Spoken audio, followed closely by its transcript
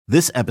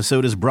This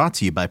episode is brought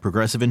to you by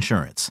Progressive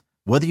Insurance.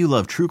 Whether you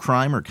love true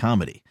crime or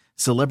comedy,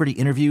 celebrity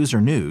interviews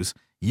or news,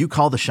 you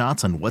call the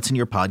shots on what's in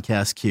your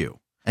podcast queue.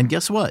 And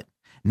guess what?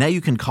 Now you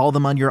can call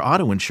them on your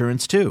auto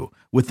insurance too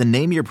with the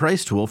Name Your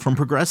Price tool from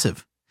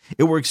Progressive.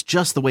 It works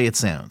just the way it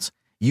sounds.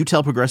 You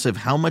tell Progressive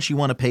how much you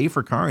want to pay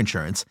for car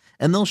insurance,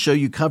 and they'll show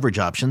you coverage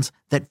options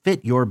that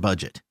fit your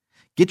budget.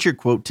 Get your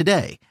quote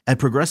today at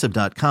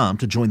Progressive.com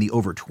to join the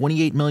over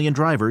 28 million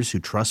drivers who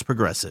trust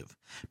Progressive.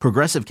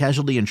 Progressive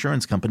Casualty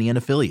Insurance Company and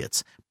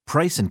Affiliates.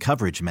 Price and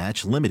coverage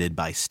match limited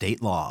by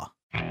state law.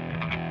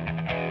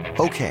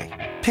 Okay,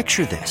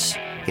 picture this.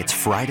 It's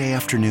Friday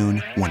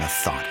afternoon when a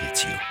thought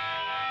hits you.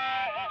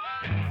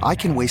 I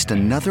can waste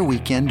another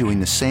weekend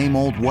doing the same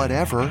old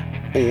whatever,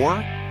 or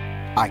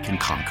I can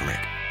conquer it.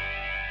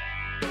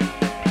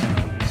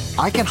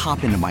 I can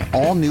hop into my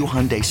all-new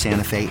Hyundai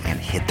Santa Fe and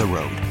hit the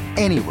road.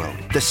 Any road.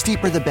 The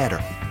steeper, the better.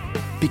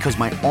 Because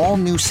my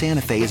all-new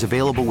Santa Fe is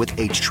available with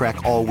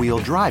H-Track all-wheel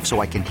drive,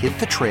 so I can hit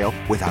the trail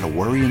without a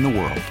worry in the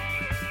world.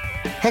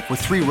 Heck, with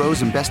 3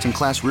 rows and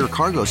best-in-class rear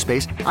cargo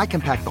space, I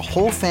can pack the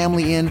whole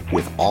family in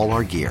with all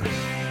our gear.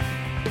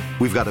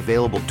 We've got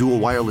available dual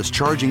wireless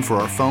charging for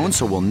our phones,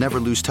 so we'll never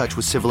lose touch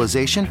with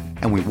civilization,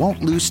 and we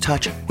won't lose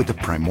touch with the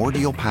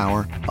primordial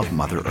power of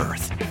Mother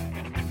Earth.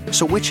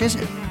 So which is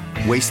it?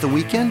 Waste the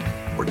weekend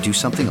or do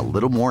something a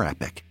little more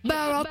epic?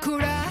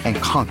 And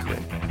conquer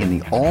it in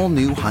the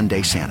all-new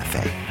Hyundai Santa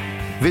Fe.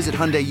 Visit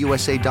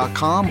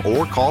HyundaiUSA.com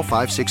or call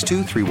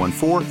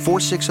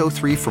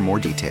 562-314-4603 for more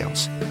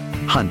details.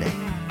 Hyundai,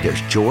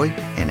 there's joy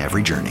in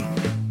every journey.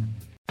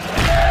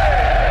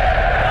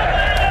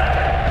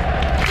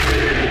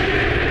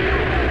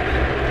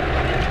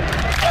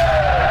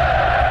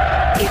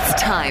 It's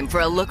time for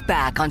a look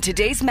back on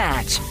today's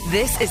match.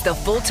 This is the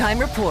Full-Time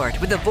Report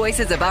with the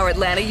voices of our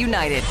Atlanta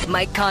United,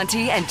 Mike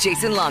Conti and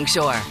Jason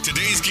Longshore.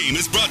 Today's game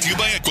is brought to you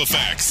by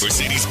Equifax,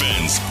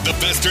 Mercedes-Benz, the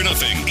best or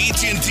nothing,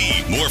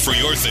 AT&T, more for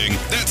your thing,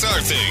 that's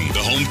our thing,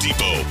 The Home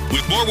Depot,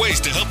 with more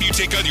ways to help you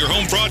take on your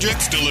home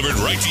projects delivered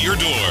right to your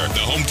door.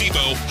 The Home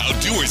Depot, how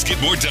doers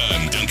get more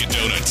done. Dunkin'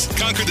 Donuts,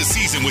 conquer the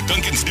season with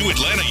Dunkin's new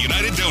Atlanta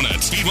United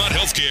Donuts, Piedmont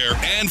Healthcare,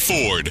 and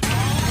Ford.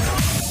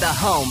 The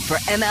home for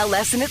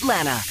MLS in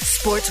Atlanta.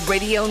 Sports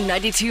Radio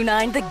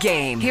 92.9 The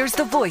Game. Here's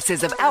the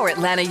voices of our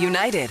Atlanta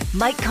United,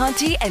 Mike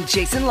Conti and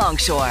Jason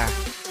Longshore.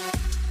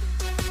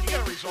 You get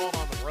a result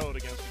on the road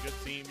against a good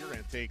team, you're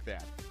going to take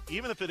that.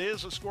 Even if it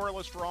is a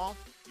scoreless draw,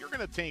 you're going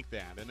to take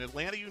that. And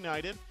Atlanta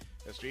United,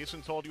 as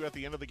Jason told you at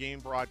the end of the game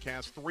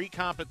broadcast, 3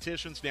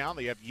 competitions down.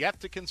 They have yet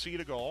to concede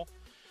a goal.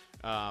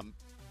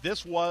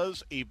 This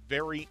was a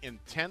very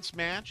intense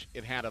match.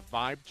 It had a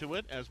vibe to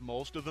it, as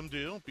most of them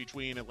do,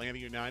 between Atlanta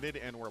United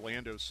and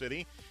Orlando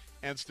City.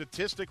 And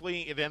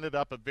statistically, it ended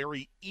up a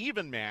very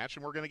even match,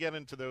 and we're going to get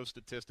into those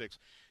statistics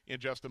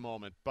in just a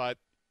moment. But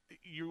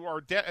you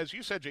are, as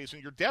you said, Jason,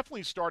 you're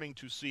definitely starting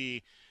to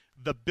see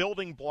the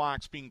building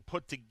blocks being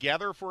put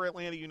together for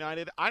Atlanta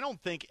United. I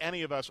don't think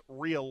any of us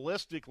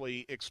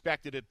realistically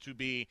expected it to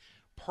be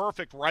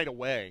perfect right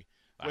away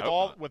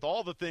with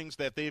all the things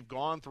that they've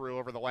gone through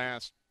over the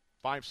last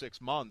 5-6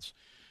 months.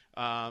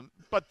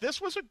 But this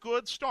was a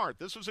good start.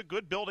 This was a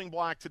good building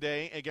block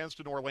today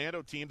against an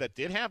Orlando team that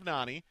did have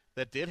Nani,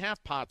 that did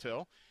have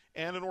Pato,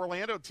 and an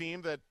Orlando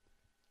team that,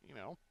 you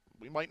know,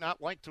 we might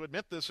not like to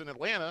admit this in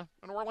Atlanta,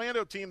 an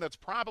Orlando team that's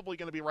probably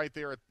going to be right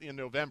there in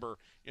November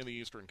in the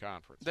Eastern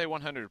Conference. They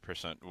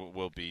 100%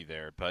 will be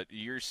there, but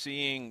you're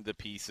seeing the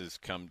pieces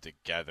come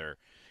together.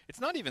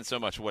 It's not even so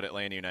much what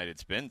Atlanta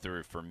United's been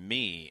through for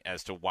me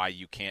as to why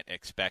you can't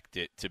expect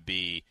it to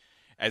be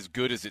as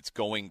good as it's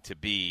going to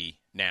be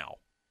now.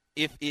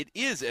 If it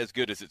is as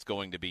good as it's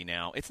going to be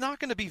now, it's not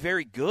going to be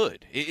very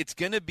good. It's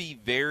going to be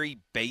very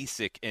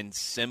basic and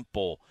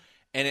simple,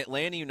 and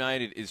Atlanta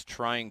United is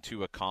trying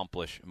to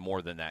accomplish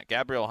more than that.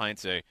 Gabriel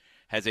Heinze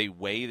has a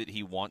way that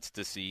he wants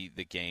to see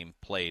the game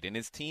played, and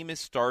his team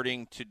is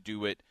starting to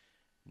do it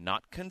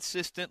not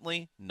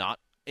consistently, not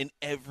in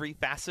every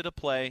facet of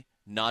play,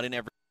 not in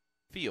every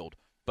field,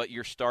 but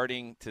you're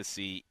starting to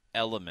see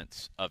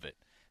elements of it.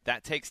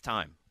 That takes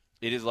time.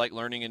 It is like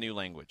learning a new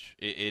language.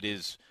 It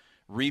is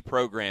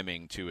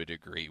reprogramming to a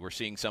degree. We're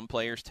seeing some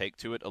players take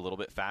to it a little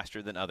bit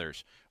faster than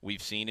others.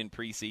 We've seen in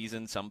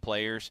preseason some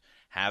players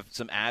have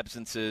some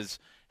absences,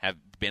 have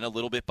been a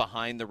little bit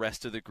behind the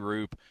rest of the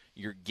group.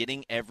 You're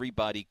getting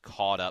everybody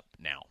caught up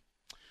now.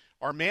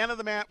 Our man of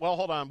the match, well,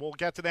 hold on. We'll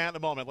get to that in a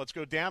moment. Let's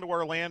go down to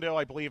Orlando.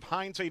 I believe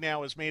Heinze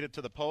now has made it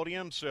to the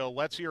podium, so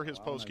let's hear his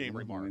post-game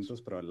remarks.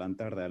 Pero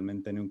Atlanta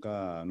realmente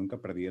nunca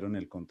perdieron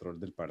el control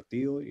del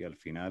partido y al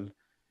final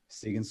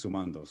siguen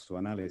sumando. Su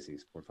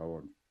análisis, por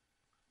favor.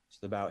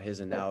 Just about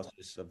his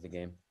analysis of the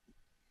game.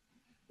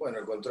 Bueno,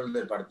 el control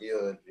del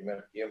partido del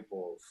primer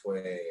tiempo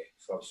fue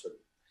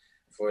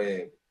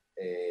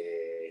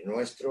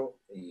nuestro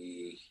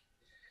y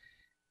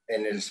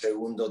en el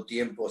segundo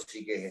tiempo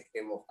sí que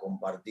hemos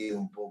compartido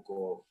un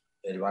poco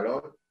el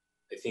balón.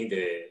 I think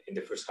in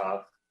the first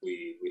half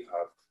we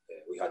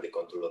had the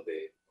control of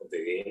the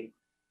game.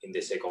 In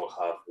the second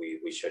half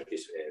we shared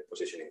this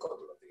possession and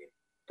control of the game.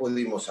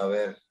 Pudimos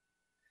haber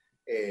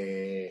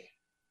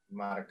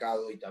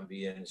marcado y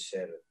también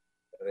ser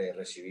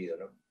recibido,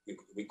 ¿no?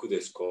 We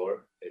could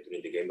score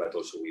during the game, but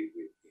also we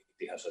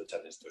have some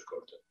chance to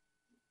score too.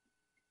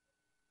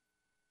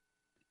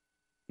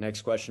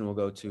 Next question will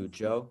go to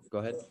Joe. Go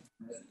ahead.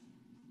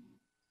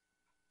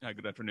 Hi,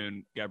 good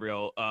afternoon,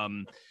 Gabriel.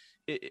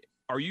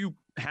 Are you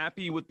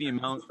happy with the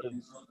amount of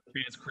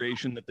chance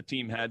creation that the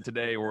team had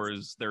today, or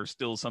is there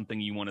still something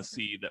you want to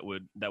see that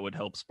would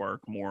help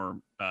spark more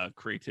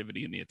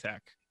creativity in the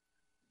attack?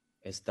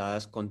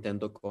 ¿Estás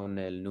contento con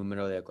el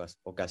número de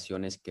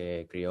ocasiones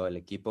que creó el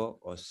equipo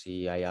o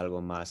si hay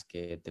algo más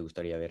que te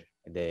gustaría ver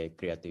de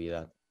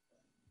creatividad?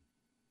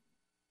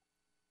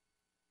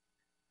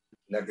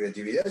 La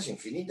creatividad es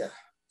infinita.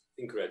 I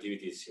think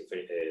creativity is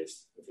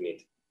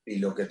infinite. Y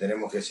lo que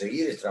tenemos que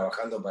seguir es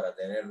trabajando para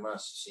tener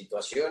más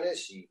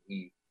situaciones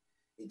y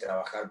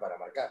trabajar para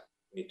marcar.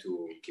 We need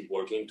to keep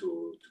working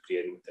to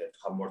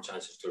have more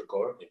chances to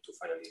score and to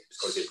finally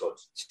score the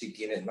goals. Si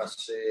tienes más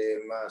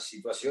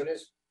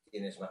situaciones,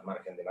 tienes más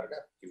margen de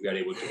marcar. If we are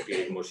able to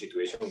create more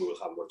situations, we will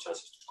have more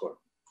chances to score.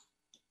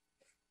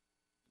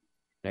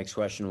 Next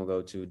question will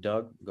go to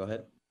Doug. Go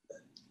ahead.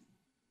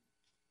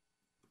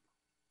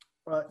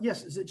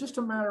 Yes, is it just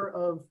a matter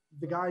of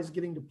the guys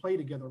getting to play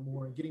together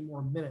more and getting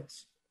more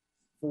minutes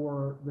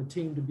for the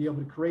team to be able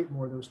to create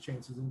more of those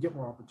chances and get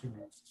more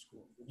opportunities to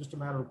score? Is it just a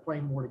matter of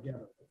playing more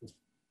together at this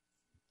point?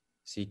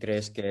 Si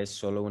crees que es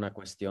solo una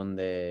cuestión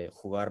de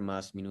jugar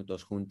más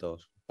minutos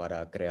juntos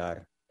para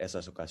crear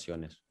esas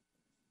ocasiones.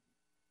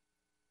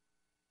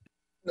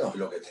 No,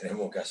 lo que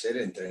tenemos que hacer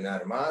es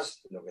entrenar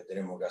más, lo que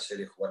tenemos que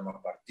hacer es jugar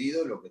más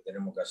partidos, lo que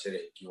tenemos que hacer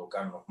es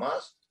equivocarnos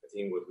más. I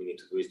think what we need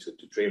to do is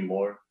to train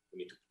more, we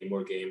need to play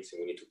more games,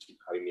 and we need to keep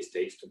having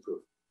mistakes to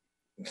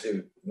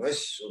improve. No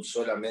es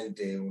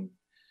solamente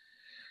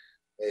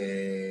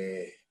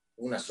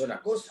una sola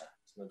cosa.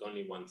 It's not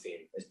only one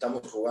thing.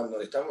 Estamos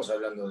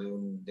hablando de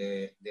un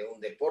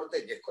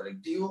deporte que es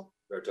colectivo.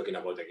 We're talking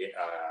about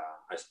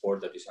a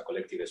sport that is a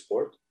collective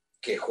sport.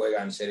 Que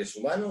juegan seres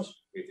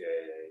humanos. With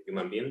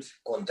human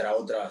beings. Contra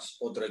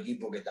otro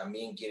equipo que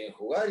también quieren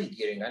jugar y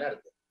quieren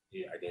ganarte.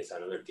 Against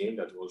another team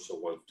that also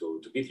wants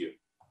to beat you.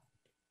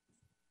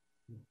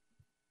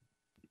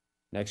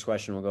 Next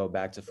question will go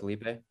back to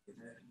Felipe.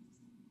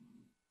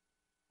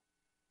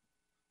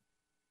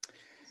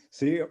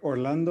 Sí,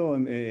 Orlando,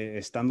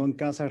 estando en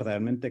casa,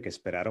 realmente que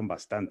esperaron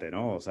bastante,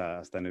 ¿no? O sea,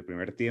 hasta en el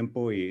primer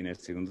tiempo y en el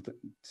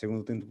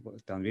segundo tiempo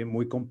también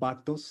muy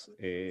compactos.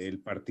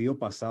 El partido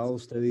pasado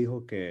usted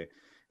dijo que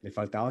le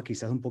faltaba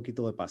quizás un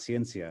poquito de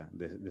paciencia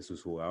de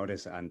sus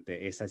jugadores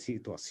ante esa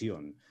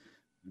situación.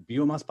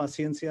 ¿Vio más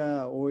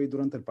paciencia hoy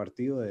durante el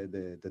partido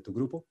de tu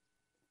grupo?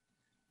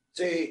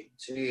 Sí,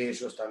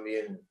 ellos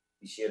también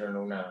hicieron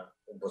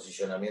un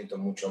posicionamiento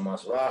mucho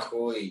más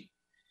bajo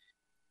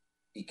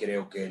y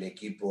creo que el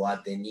equipo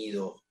ha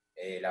tenido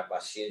la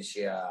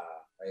paciencia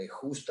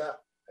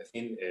justa. I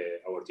think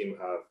our team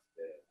have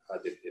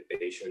had the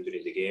patience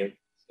during the game,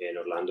 and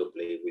Orlando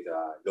played with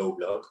a low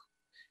block.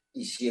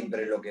 Y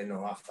siempre lo que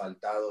nos ha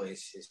faltado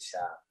es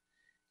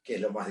que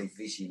es lo más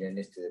difícil en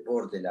este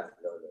deporte,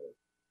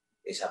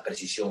 esa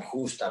precisión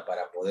justa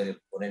para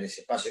poder poner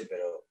ese pase,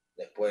 pero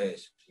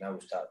después me ha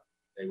gustado.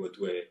 And what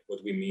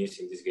we miss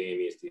in this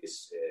game is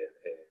this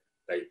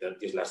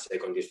last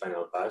second, this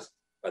final pass.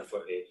 But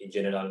in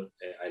general,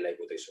 I like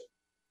what I saw.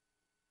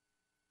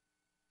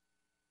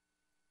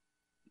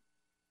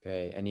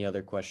 Okay, any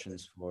other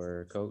questions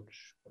for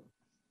Coach?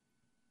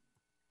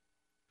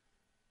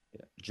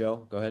 Yeah.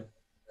 Joe, go ahead.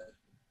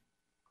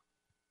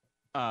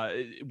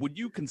 Would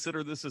you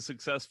consider this a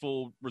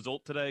successful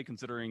result today,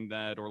 considering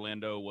that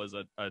Orlando was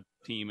a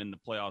team in the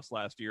playoffs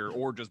last year,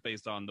 or just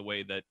based on the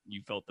way that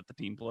you felt that the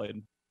team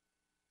played?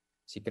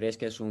 Si crees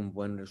que es un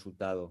buen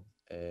resultado,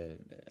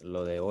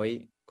 lo de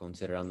hoy,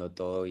 considerando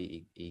todo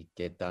y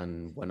qué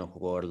tan bueno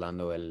jugó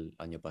Orlando el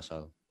año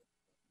pasado.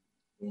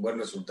 Un buen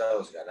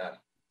resultado es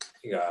ganar. I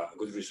think a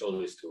good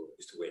result is to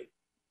win.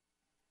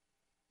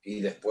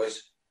 Y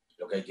después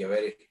lo que hay que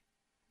ver es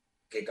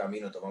qué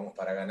camino tomamos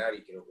para ganar,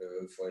 y creo que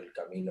hoy fue el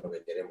camino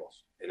que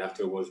queremos. And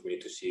afterwards we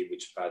need to see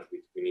which path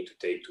we need to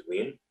take to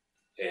win,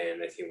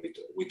 and I think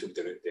we took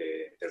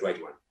the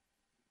right one.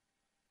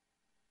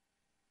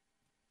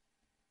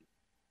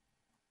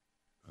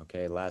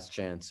 Okay, last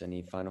chance.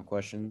 Any final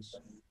questions?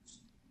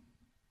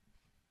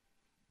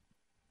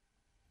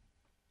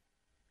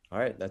 All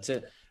right, that's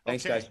it.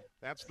 Thanks, guys.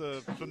 That's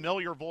the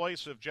familiar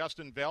voice of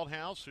Justin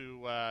Veldhuis,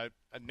 who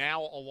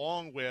now,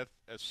 along with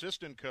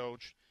assistant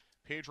coach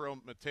Pedro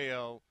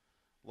Mateo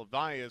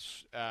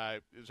Levias,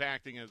 is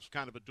acting as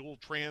kind of a dual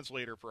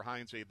translator for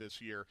Heinze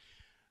this year.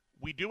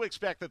 We do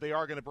expect that they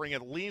are going to bring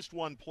at least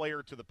one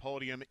player to the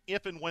podium.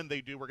 If and when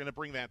they do, we're going to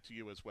bring that to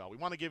you as well. We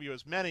want to give you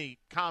as many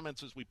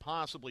comments as we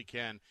possibly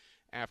can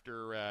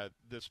after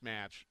this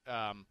match.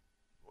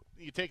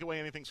 You take away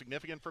anything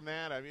significant from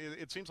that? I mean,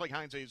 it seems like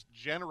Heinze is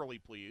generally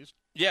pleased.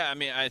 Yeah, I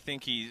mean, I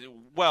think he's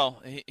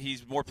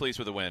more pleased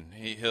with a win.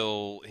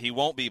 He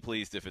won't be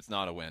pleased if it's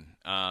not a win.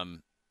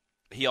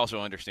 he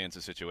also understands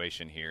the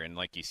situation here, and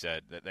like you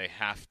said, that they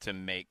have to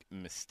make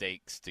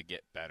mistakes to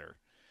get better.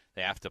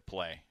 They have to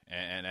play,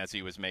 and as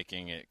he was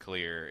making it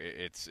clear,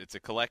 it's a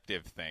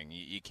collective thing.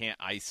 You can't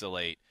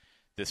isolate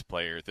this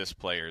player, this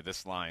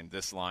line,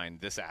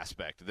 this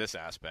aspect.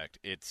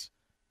 It's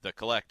the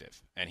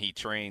collective, and he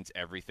trains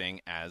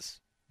everything as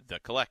the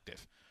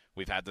collective.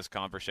 We've had this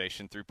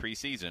conversation through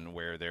preseason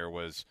where there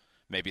was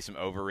maybe some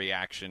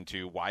overreaction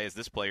to why is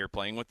this player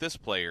playing with this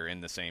player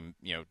in the same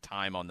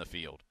time on the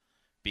field,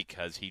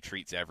 because he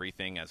treats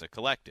everything as a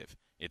collective.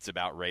 It's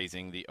about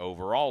raising the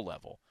overall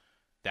level.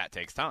 That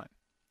takes time.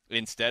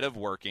 Instead of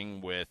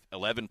working with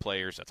 11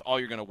 players, that's all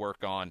you're going to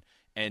work on,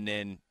 and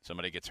then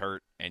somebody gets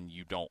hurt and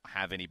you don't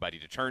have anybody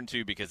to turn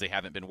to because they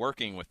haven't been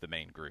working with the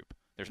main group.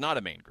 There's not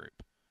a main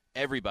group.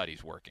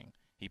 Everybody's working.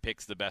 He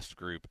picks the best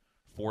group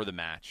for the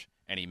match,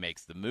 and he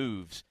makes the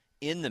moves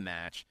in the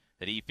match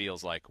that he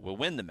feels like will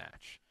win the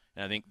match.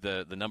 And I think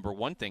the number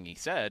one thing he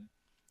said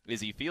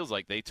is he feels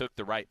like they took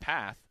the right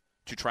path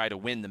to try to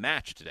win the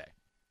match today.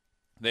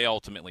 They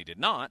ultimately did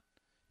not.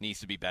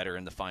 Needs to be better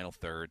in the final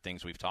third,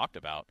 things we've talked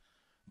about.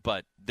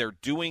 But they're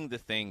doing the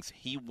things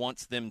he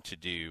wants them to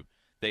do.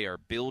 They are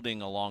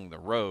building along the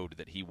road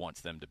that he wants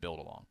them to build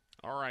along.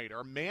 All right,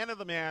 our man of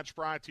the match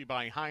brought to you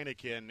by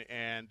Heineken,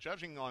 and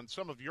judging on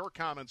some of your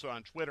comments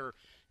on Twitter,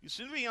 you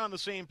seem to be on the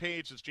same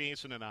page as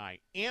Jason and I.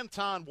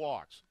 Anton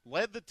Walkes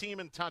led the team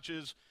in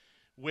touches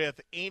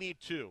with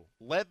 82,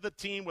 led the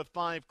team with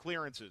 5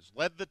 clearances,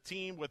 led the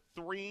team with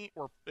 3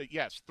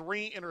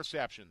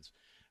 interceptions,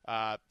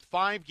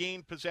 5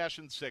 gained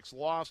possessions, 6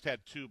 lost,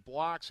 had 2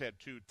 blocks, had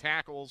 2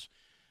 tackles.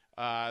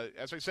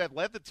 As I said,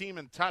 led the team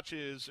in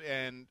touches,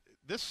 and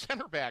this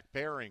center back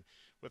pairing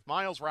with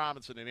Miles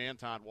Robinson and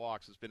Anton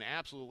Walkes has been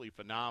absolutely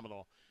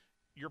phenomenal.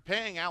 You're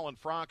paying Alan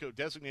Franco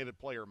designated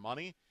player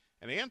money,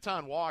 and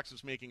Anton Walkes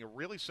is making a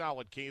really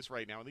solid case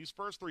right now in these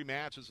first 3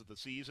 matches of the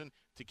season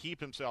to keep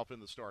himself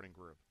in the starting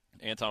group.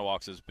 Anton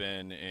Walkes has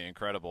been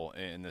incredible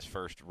in this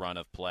first run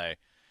of play.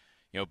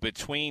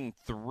 Between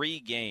 3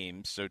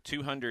 games, so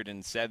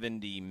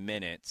 270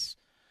 minutes,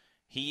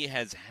 he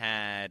has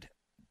had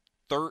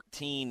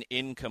 13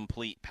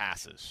 incomplete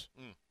passes,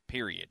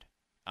 period.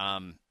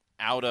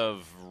 Out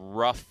of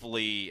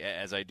roughly,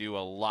 as I do a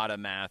lot of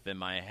math in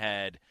my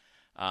head,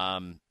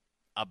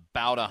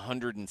 about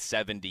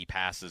 170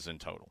 passes in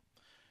total.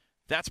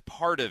 That's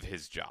part of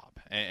his job.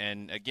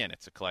 And again,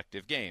 it's a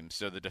collective game,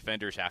 so the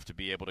defenders have to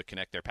be able to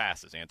connect their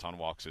passes. Anton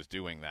Walkes is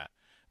doing that.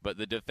 But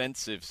the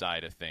defensive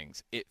side of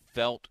things, it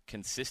felt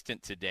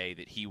consistent today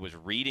that he was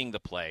reading the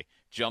play,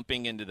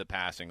 jumping into the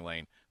passing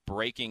lane,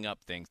 breaking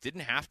up things,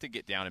 didn't have to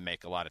get down and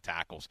make a lot of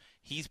tackles.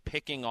 He's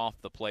picking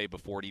off the play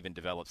before it even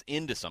develops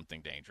into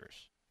something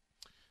dangerous.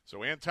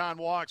 So Anton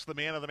Walkes, the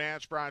man of the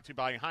match, brought to you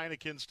by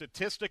Heineken.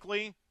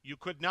 Statistically, you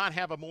could not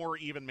have a more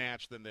even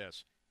match than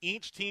this.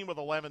 Each team with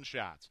 11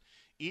 shots.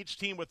 Each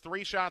team with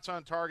 3 shots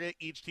on target.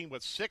 Each team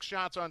with 6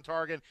 shots on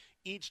target.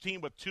 Each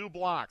team with 2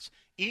 blocks.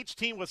 Each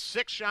team with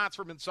 6 shots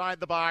from inside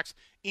the box.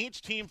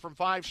 Each team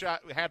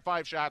had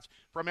 5 shots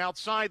from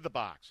outside the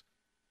box.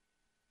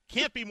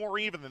 Can't be more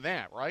even than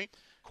that, right?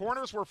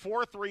 Corners were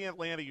 4-3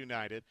 Atlanta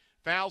United.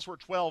 Fouls were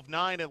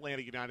 12-9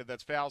 Atlanta United.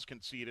 That's fouls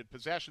conceded.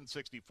 Possession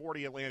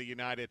 60-40 Atlanta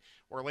United.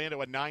 Orlando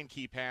had 9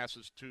 key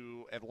passes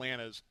to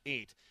Atlanta's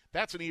 8.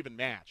 That's an even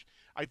match.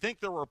 I think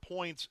there were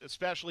points,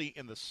 especially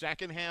in the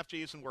second half,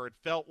 Jason, where it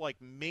felt like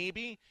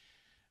maybe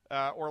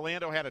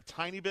Orlando had a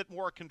tiny bit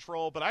more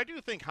control, but I do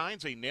think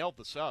Heinze nailed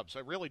the subs. I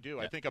really do.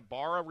 Yeah. I think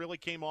Ibarra really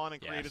came on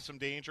and created some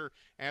danger,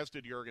 as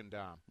did Jürgen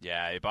Damm.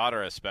 Yeah,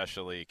 Ibarra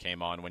especially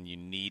came on when you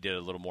needed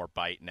a little more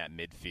bite in that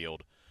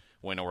midfield.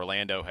 When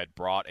Orlando had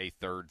brought a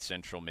third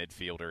central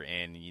midfielder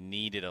in, you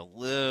needed a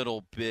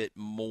little bit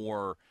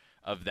more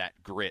of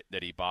that grit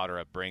that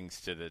Ibarra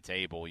brings to the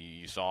table.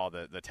 You saw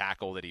the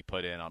tackle that he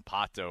put in on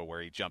Pato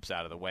where he jumps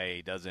out of the way.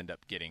 He does end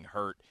up getting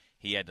hurt.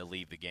 He had to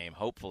leave the game.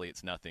 Hopefully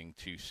it's nothing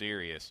too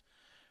serious.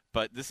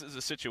 But this is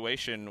a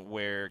situation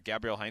where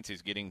Gabriel Heinze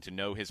is getting to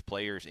know his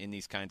players in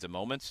these kinds of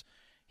moments.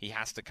 He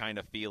has to kind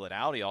of feel it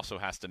out. He also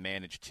has to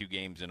manage 2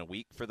 games in a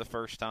week for the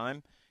first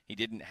time. He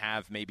didn't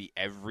have maybe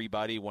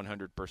everybody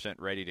 100%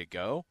 ready to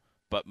go,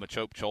 but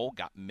Machop Chol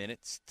got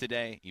minutes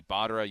today.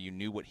 Ibarra, you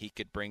knew what he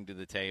could bring to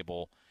the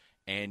table,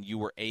 and you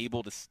were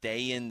able to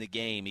stay in the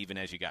game even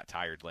as you got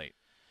tired late.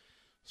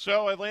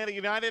 So Atlanta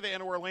United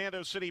and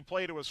Orlando City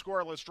play to a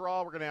scoreless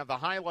draw. We're going to have the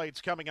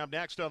highlights coming up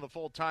next on the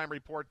Full-Time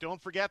Report.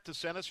 Don't forget to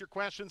send us your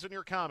questions and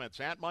your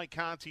comments at Mike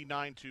Conti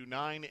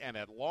 929 and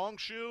at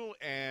Longshoe,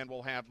 and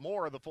we'll have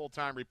more of the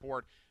Full-Time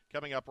Report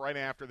coming up right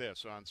after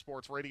this on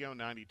Sports Radio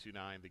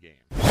 92.9 The Game.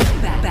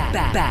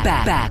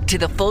 Back to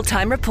the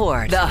Full-Time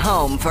Report. The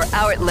home for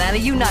our Atlanta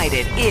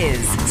United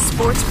is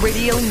Sports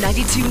Radio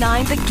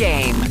 92.9 The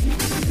Game.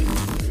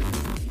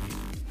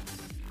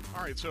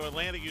 All right, so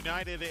Atlanta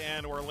United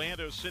and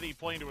Orlando City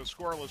playing to a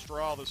scoreless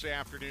draw this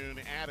afternoon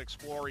at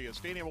Exploria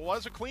Stadium. It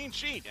was a clean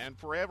sheet, and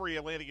for every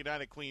Atlanta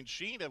United clean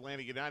sheet,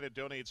 Atlanta United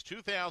donates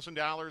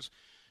 $2,000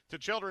 to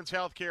Children's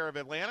Healthcare of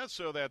Atlanta,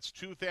 so that's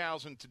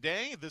 $2,000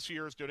 today. This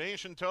year's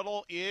donation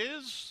total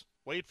is,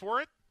 wait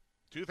for it,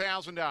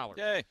 $2,000.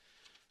 Yay.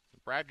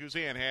 Brad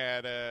Guzan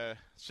had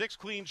 6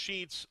 clean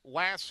sheets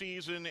last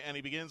season, and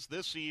he begins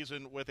this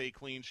season with a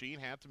clean sheet.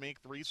 Had to make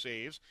 3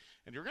 saves,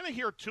 and you're going to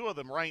hear 2 of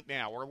them right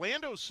now.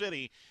 Orlando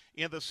City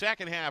in the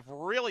second half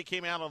really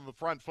came out on the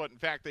front foot. In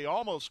fact, they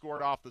almost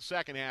scored off the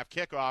second half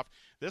kickoff.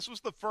 This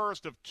was the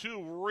first of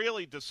 2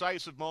 really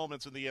decisive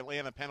moments in the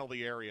Atlanta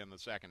penalty area in the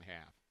second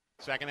half.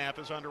 Second half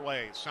is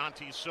underway.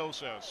 Santi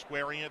Sosa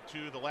squaring it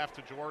to the left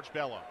to George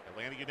Bello.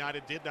 Atlanta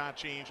United did not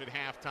change at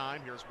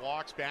halftime. Here's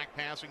Walks back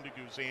passing to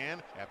Guzan.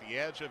 At the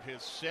edge of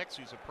his 6,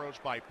 he's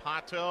approached by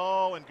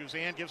Pato, and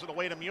Guzan gives it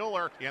away to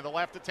Mueller. In the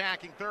left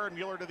attacking third,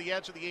 Mueller to the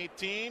edge of the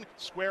 18.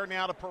 Square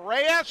now to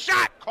Perea.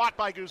 Shot! Caught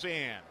by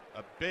Guzan.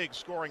 A big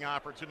scoring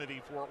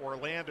opportunity for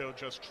Orlando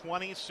just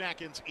 20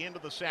 seconds into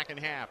the second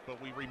half,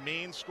 but we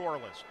remain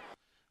scoreless.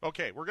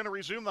 Okay, we're going to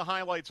resume the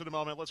highlights in a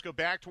moment. Let's go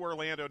back to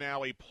Orlando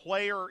now. A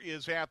player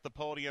is at the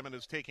podium and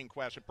is taking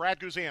questions. Brad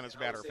Guzan, as a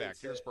matter of fact.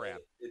 Here's Brad.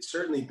 It's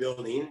certainly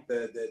building.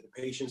 The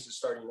patience is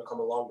starting to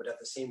come along, but at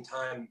the same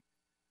time,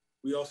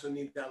 we also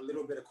need that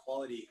little bit of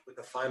quality with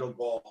the final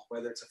ball,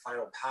 whether it's a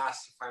final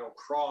pass, a final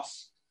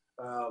cross,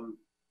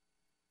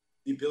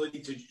 the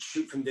ability to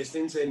shoot from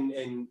distance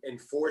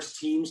and force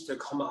teams to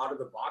come out of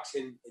the box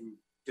and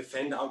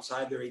defend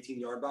outside their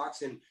 18-yard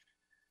box and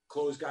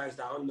close guys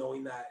down,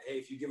 knowing that, hey,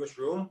 if you give us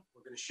room,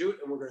 we're going to shoot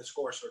and we're going to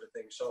score, sort of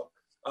thing. So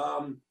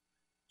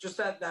just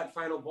that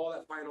final ball,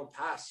 that final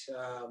pass.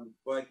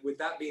 But with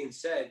that being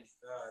said,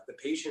 the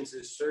patience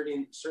is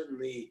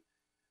certainly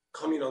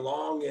coming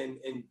along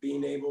and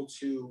being able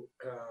to,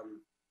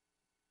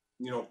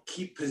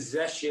 keep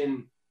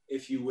possession,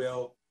 if you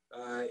will,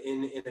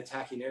 in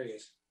attacking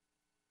areas.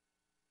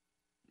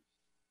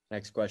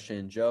 Next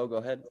question, Joe, go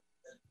ahead.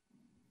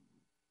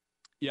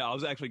 Yeah, I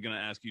was actually going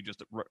to ask you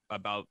just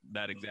about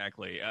that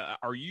exactly.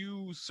 Are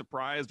you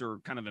surprised or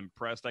kind of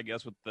impressed, I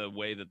guess, with the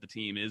way that the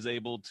team is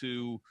able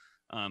to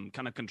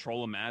kind of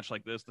control a match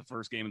like this, the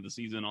first game of the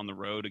season on the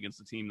road against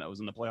the team that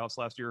was in the playoffs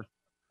last year?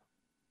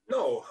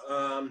 No.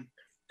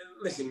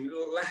 Listen,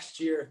 last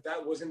year,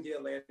 that wasn't the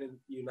Atlanta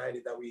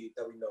United that we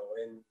know.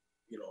 And,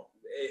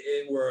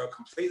 we're a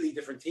completely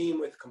different team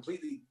with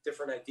completely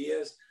different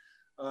ideas.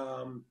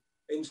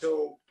 And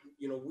so,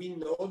 we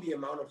know the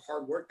amount of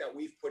hard work that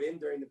we've put in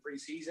during the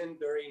preseason,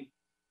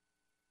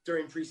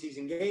 during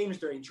preseason games,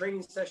 during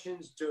training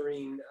sessions,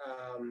 during,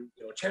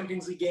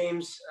 Champions League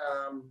games.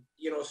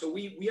 So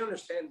we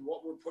understand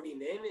what we're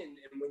putting in.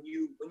 And when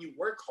you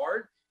work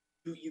hard,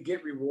 you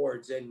get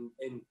rewards. And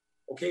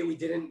okay, we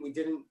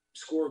didn't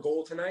score a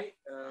goal tonight.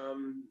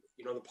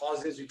 The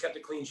positives, we kept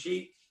a clean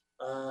sheet.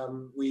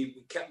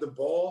 We kept the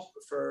ball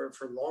for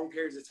long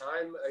periods of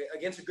time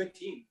against a good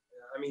team.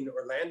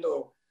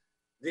 Orlando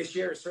this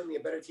year is certainly a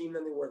better team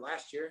than they were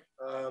last year.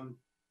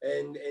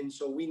 And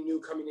so we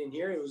knew coming in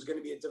here, it was going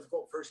to be a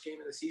difficult first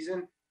game of the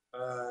season.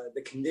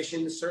 The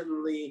conditions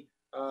certainly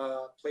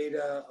played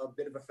a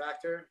bit of a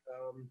factor.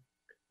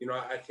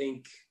 I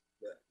think,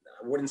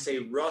 I wouldn't say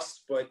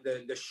rust, but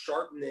the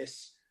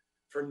sharpness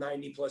for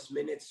 90 plus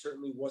minutes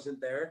certainly wasn't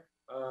there.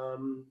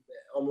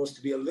 Almost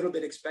to be a little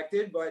bit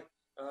expected, but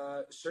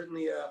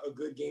certainly a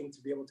good game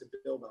to be able to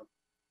build on.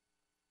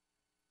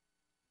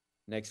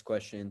 Next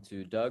question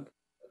to Doug.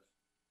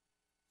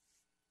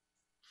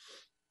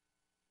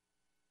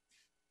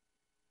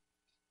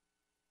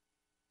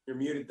 You're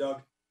muted,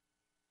 Doug.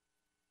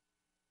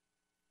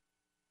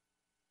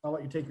 I'll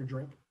let you take your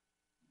drink.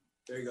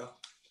 There you go.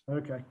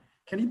 Okay.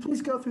 Can you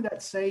please go through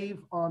that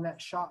save on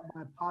that shot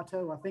by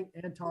Pato? I think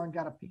Anton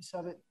got a piece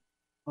of it,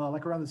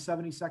 like around the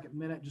 72nd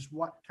minute. Just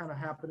what kind of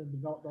happened and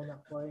developed on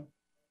that play?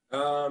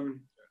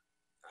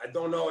 I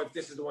don't know if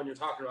this is the one you're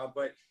talking about,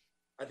 but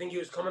I think he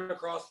was coming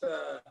across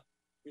the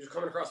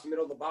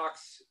middle of the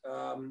box,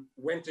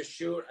 went to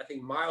shoot. I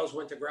think Miles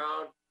went to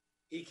ground.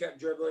 He kept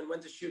dribbling,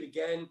 went to shoot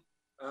again.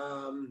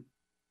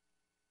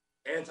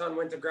 Anton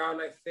went to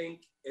ground, I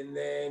think, and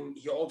then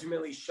he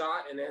ultimately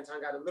shot, and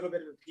Anton got a little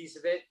bit of a piece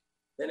of it.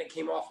 Then it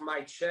came off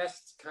my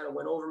chest, kind of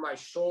went over my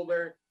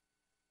shoulder.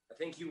 I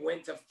think he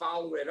went to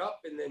follow it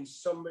up, and then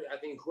somebody, I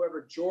think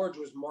whoever George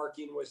was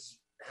marking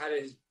had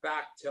his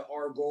back to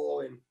our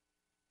goal and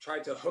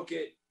tried to hook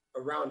it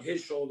around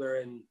his shoulder,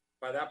 and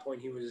by that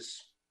point he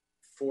was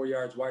 4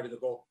 yards wide of the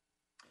goal.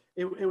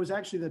 It was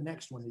actually the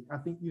next one. I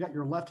think you got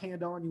your left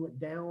hand on, you went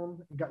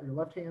down and got your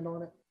left hand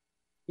on it.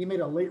 He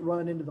made a late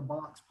run into the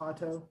box,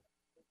 Pato.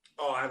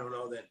 Oh, I don't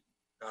know then.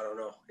 I don't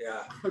know.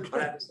 Yeah.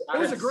 Okay. It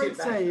was a great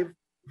save.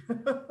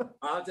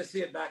 I'll have to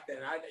see it back then.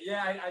 I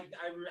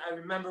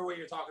remember what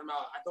you're talking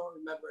about. I don't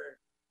remember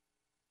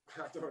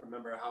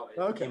how it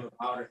came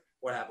about or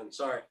what happened.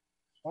 Sorry.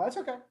 Oh, that's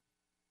okay.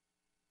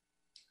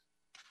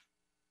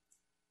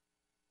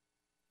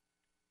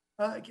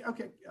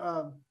 Okay.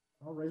 I'll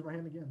raise my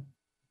hand again.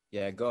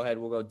 Yeah, go ahead.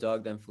 We'll go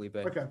Doug, then Felipe.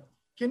 Okay.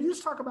 Can you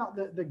just talk about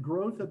the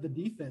growth of the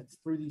defense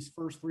through these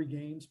first 3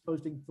 games,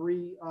 posting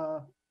 3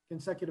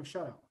 consecutive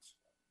shutouts?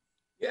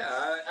 Yeah,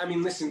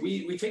 listen,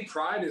 we take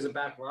pride as a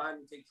back line.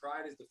 We take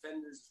pride as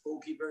defenders,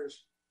 goalkeepers.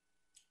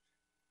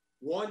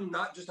 One,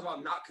 not just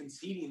about not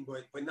conceding,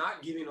 but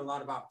not giving a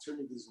lot of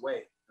opportunities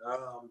away.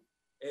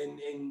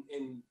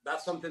 And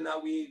that's something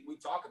that we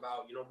talk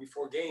about,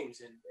 before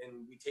games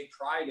and we take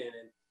pride in.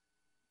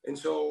 And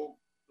so,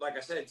 like I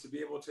said, to be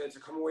able to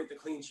come away with a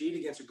clean sheet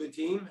against a good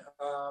team,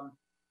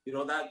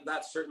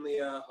 that's certainly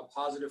a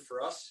positive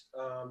for us.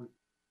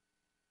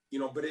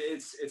 But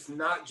it's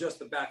not just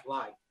the back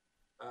line.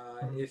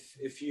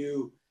 If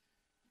you,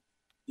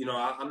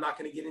 I'm not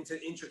going to get into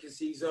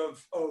intricacies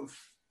of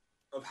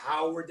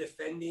how we're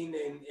defending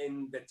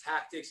and the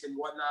tactics and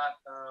whatnot.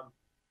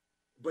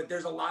 But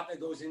there's a lot that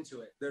goes into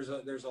it. There's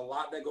a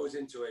lot that goes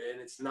into it. And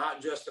it's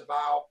not just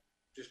about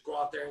just go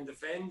out there and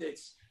defend.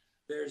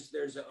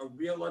 There's a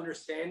real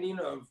understanding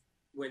of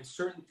when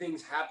certain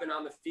things happen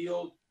on the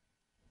field,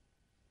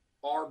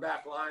 our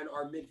back line,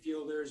 our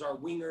midfielders, our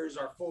wingers,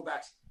 our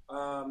fullbacks,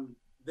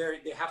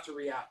 they have to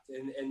react,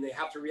 and they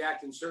have to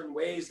react in certain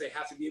ways. They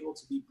have to be able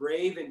to be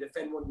brave and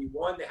defend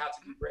 1v1. They have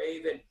to be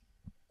brave and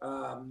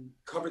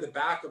cover the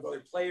back of other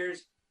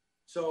players.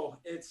 So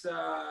it's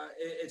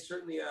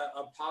certainly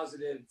a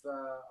positive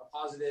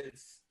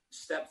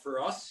step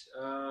for us.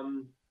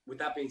 With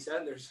that being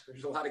said, there's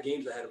a lot of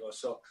games ahead of us,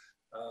 so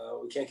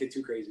we can't get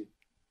too crazy.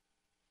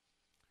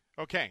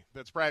 Okay,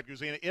 that's Brad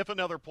Guzan. If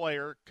another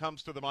player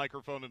comes to the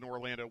microphone in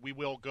Orlando, we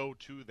will go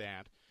to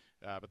that.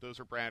 But those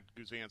are Brad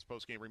Guzan's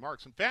post-game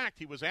remarks. In fact,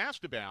 he was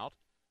asked about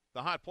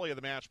the hot play of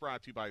the match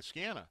brought to you by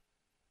Scana.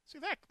 See,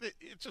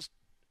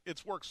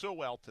 it's worked so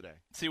well today.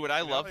 See, what I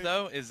love,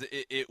 though, is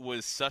it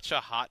was such a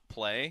hot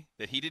play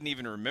that he didn't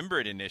even remember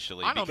it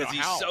initially because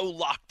he's so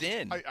locked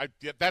in.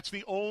 That's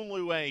the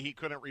only way he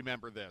couldn't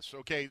remember this.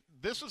 Okay,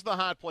 this is the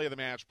hot play of the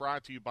match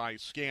brought to you by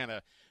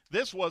Scana.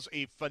 This was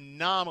a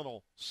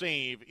phenomenal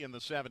save in the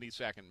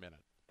 72nd minute.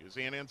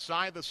 Guzan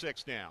inside the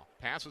 6 now.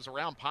 Passes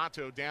around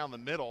Pato down the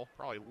middle.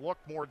 Probably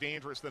looked more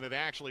dangerous than it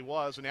actually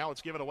was, and now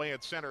it's given away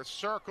at center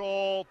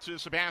circle to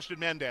Sebastian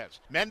Mendez.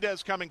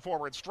 Mendez coming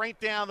forward,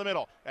 straight down the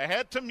middle.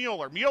 Ahead to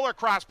Mueller. Mueller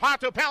cross.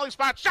 Pato, Pally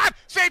spot. Shot!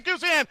 Save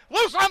Guzan!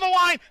 Loose on the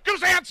line!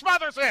 Guzan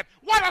smothers it!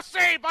 What a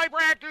save by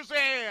Brad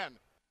Guzan!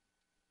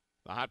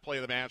 The hot play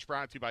of the match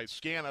brought to you by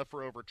Scana.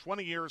 For over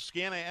 20 years,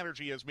 Scana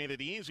Energy has made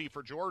it easy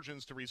for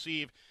Georgians to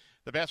receive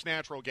the best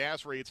natural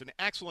gas rates and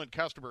excellent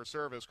customer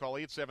service. Call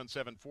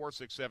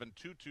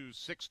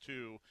 877-467-2262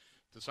 to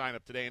sign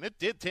up today. And it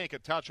did take a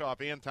touch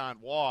off Anton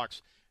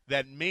Walks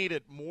that made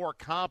it more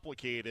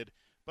complicated,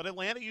 but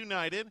Atlanta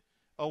United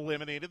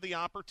eliminated the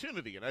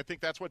opportunity. And I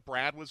think that's what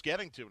Brad was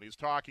getting to. And he's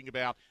talking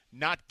about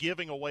not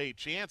giving away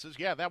chances.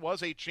 Yeah, that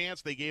was a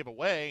chance they gave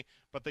away,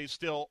 but they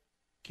still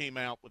came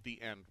out with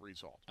the end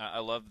result. I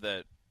love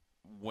that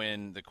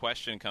when the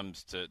question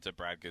comes to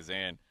Brad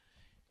Guzan,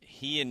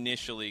 he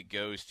initially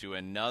goes to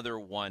another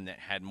one that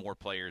had more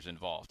players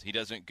involved. He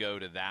doesn't go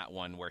to that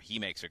one where he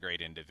makes a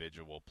great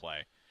individual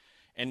play.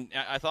 And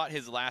I thought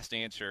his last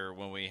answer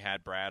when we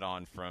had Brad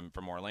on from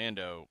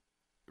Orlando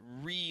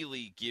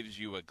really gives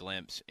you a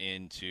glimpse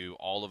into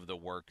all of the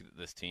work that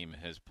this team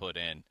has put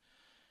in.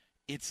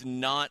 It's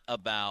not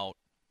about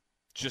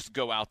just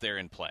go out there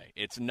and play.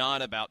 It's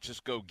not about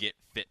just go get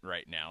fit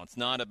right now. It's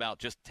not about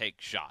just take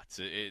shots.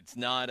 It's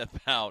not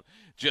about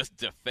just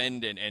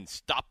defend and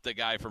stop the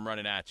guy from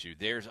running at you.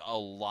 There's a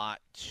lot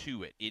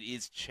to it. It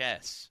is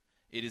chess.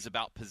 It is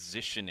about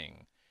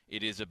positioning.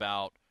 It is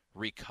about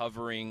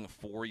recovering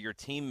for your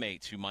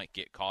teammates who might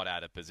get caught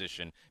out of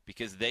position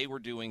because they were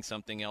doing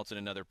something else in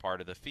another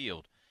part of the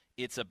field.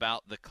 It's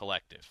about the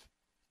collective.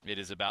 It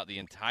is about the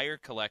entire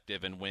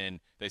collective, and when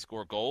they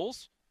score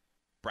goals,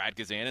 Brad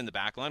Guzan in the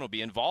back line will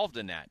be involved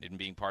in that and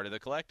being part of the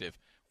collective.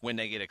 When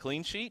they get a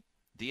clean sheet,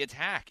 the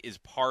attack is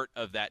part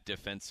of that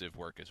defensive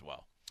work as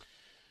well.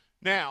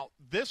 Now,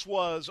 this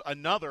was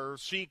another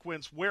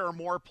sequence where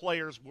more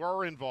players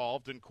were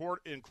involved,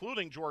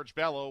 including George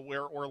Bello,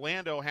 where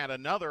Orlando had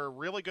another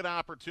really good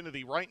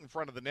opportunity right in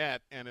front of the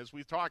net. And as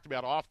we've talked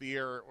about off the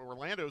air,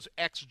 Orlando's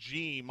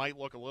XG might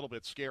look a little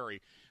bit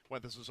scary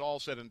when this is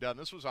all said and done.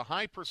 This was a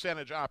high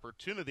percentage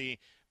opportunity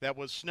that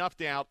was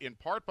snuffed out in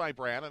part by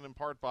Brad and in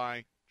part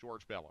by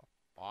George Bello.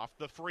 Off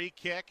the free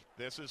kick,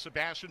 this is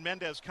Sebastian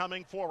Mendez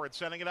coming forward,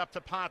 sending it up to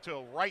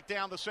Pato, right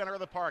down the center of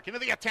the park. Into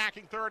the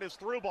attacking third, his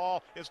through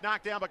ball is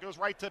knocked down, but goes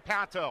right to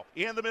Pato.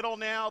 In the middle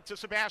now to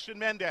Sebastian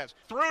Mendez.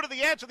 Through to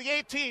the edge of the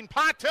 18.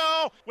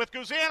 Pato with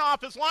Guzan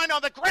off his line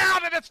on the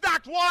ground, and it's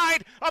knocked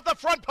wide of the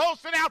front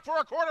post and out for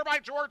a corner by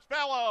George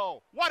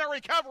Bello. What a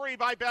recovery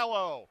by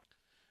Bello.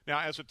 Now,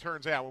 as it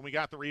turns out, when we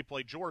got the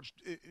replay, George,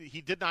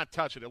 he did not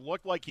touch it. It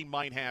looked like he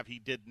might have. He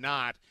did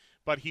not,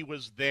 but he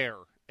was there.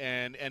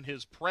 And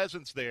his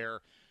presence there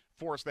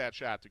forced that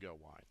shot to go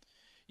wide.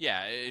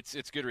 Yeah,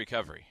 it's good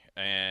recovery,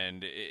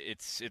 and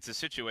it's a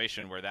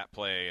situation where that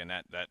play and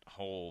that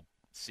whole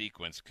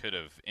sequence could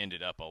have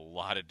ended up a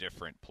lot of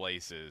different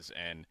places,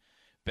 and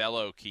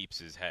Bello keeps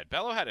his head.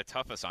 Bello had a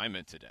tough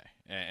assignment today,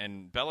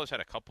 and Bello's had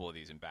a couple of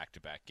these in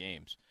back-to-back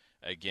games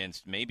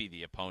against maybe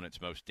the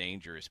opponent's most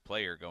dangerous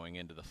player going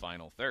into the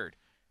final third.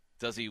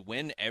 Does he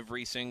win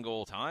every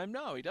single time?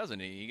 No, he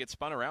doesn't. He gets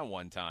spun around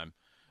one time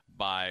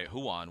by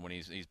Huan when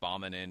he's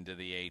bombing into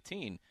the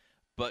 18.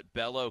 But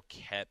Bello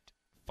kept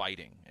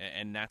fighting.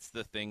 And that's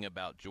the thing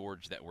about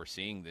George that we're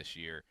seeing this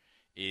year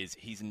is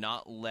he's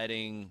not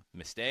letting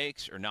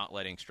mistakes or not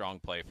letting strong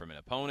play from an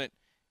opponent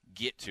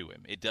get to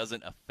him. It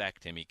doesn't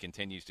affect him. He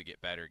continues to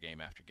get better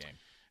game after game.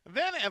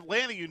 Then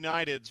Atlanta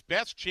United's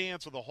best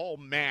chance of the whole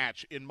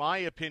match, in my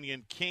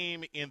opinion,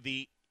 came in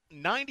the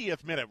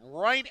 90th minute,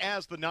 right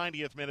as the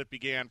 90th minute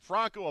began.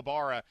 Franco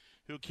Ibarra,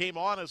 who came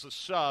on as a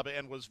sub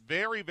and was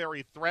very,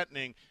 very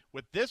threatening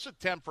with this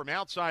attempt from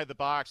outside the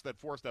box that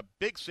forced a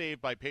big save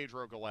by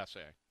Pedro Gallese.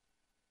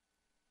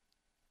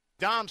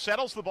 Dom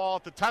settles the ball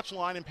at the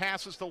touchline and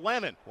passes to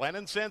Lennon.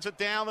 Lennon sends it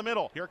down the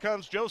middle. Here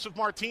comes Joseph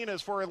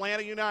Martinez for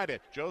Atlanta United.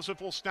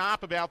 Joseph will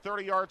stop about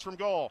 30 yards from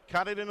goal.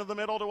 Cut it into the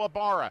middle to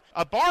Ibarra.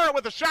 Ibarra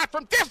with a shot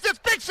from distance.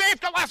 Big save,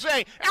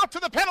 Gallese. Out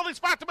to the penalty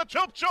spot to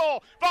Machop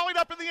Chol. Volleyed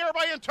up in the air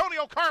by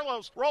Antonio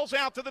Carlos. Rolls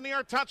out to the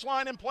near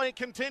touchline and play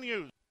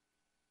continues.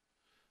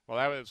 Well,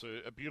 that was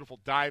a beautiful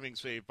diving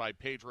save by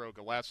Pedro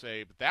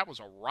Gallese, but that was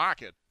a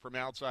rocket from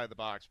outside the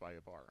box by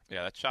Ibarra.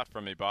 Yeah, that shot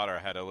from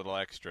Ibarra had a little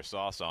extra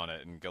sauce on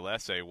it, and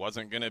Gallese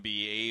wasn't going to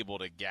be able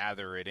to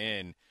gather it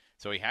in,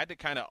 so he had to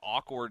kind of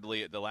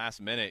awkwardly at the last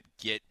minute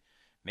get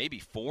maybe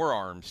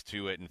forearms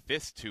to it and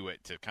fists to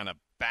it to kind of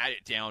bat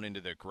it down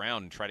into the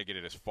ground and try to get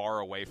it as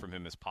far away from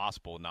him as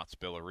possible and not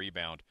spill a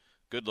rebound.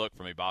 Good look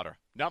from Ibarra.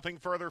 Nothing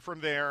further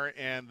from there,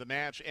 and the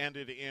match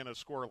ended in a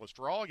scoreless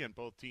draw. Again,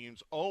 both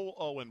teams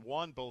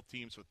 0-0-1, both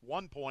teams with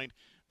 1 point,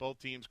 both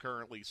teams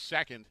currently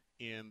second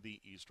in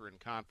the Eastern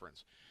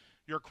Conference.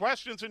 Your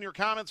questions and your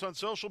comments on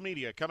social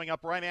media coming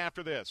up right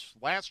after this.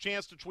 Last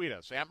chance to tweet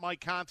us at Mike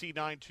Conti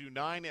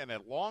 929 and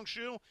at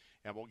Longshoe,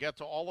 and we'll get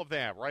to all of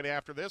that right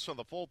after this on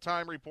the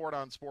Full-Time Report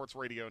on Sports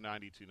Radio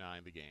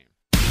 92.9 The Game.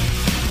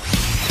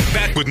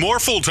 Back with more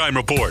Full-Time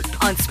Report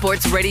on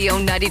Sports Radio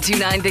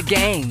 92.9 The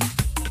Game.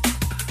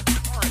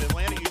 All right,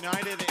 Atlanta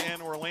United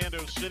and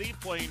Orlando City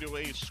playing to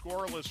a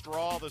scoreless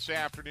draw this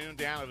afternoon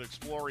down at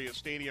Exploria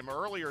Stadium.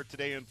 Earlier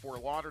today in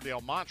Fort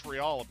Lauderdale,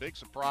 Montreal, a big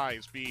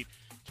surprise, beat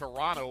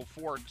Toronto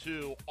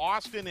 4-2.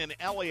 Austin and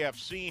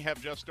LAFC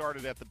have just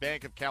started at the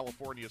Bank of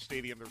California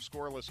Stadium. They're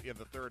scoreless in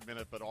the third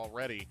minute, but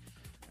already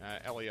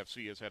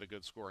LAFC has had a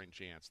good scoring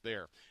chance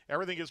there.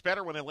 Everything is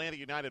better when Atlanta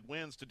United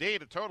wins. To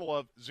date, a total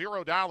of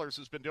 $0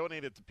 has been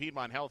donated to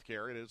Piedmont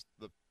Healthcare. It is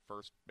the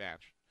first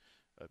match,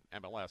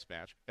 MLS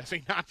match. As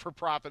a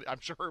not-for-profit, I'm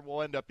sure it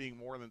will end up being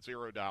more than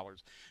 $0.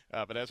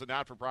 But as a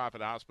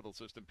not-for-profit hospital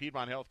system,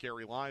 Piedmont Healthcare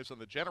relies on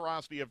the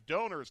generosity of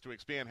donors to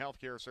expand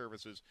healthcare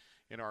services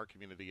in our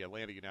community.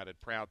 Atlanta United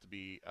proud to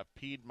be a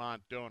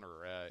Piedmont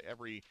donor.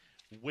 Every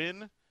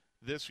win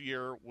this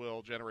year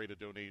will generate a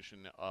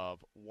donation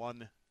of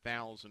 $1,000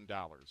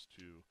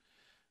 to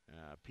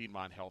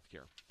Piedmont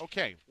Healthcare.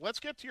 Okay, let's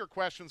get to your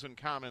questions and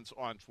comments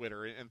on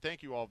Twitter, and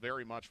thank you all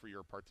very much for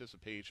your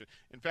participation.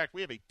 In fact,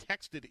 we have a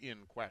texted-in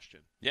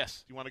question.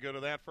 Yes. Do you want to go to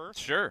that first?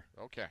 Sure.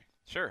 Okay.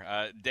 Sure.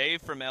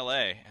 Dave from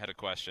L.A. had a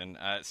question.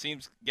 It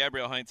seems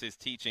Gabriel Heinze's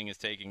teaching is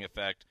taking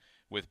effect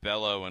with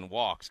Bello and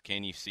Walks.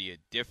 Can you see a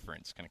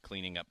difference, kind of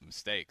cleaning up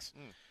mistakes?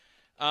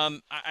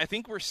 I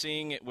think we're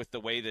seeing it with the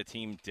way the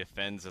team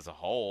defends as a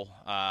whole.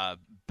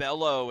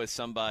 Bello is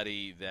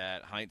somebody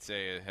that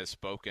Heinze has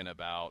spoken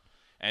about,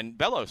 and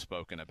Bello's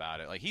spoken about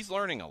it. Like, he's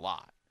learning a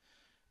lot.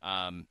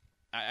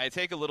 I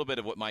take a little bit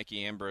of what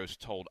Mikey Ambrose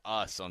told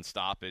us on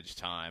stoppage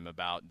time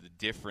about the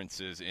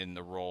differences in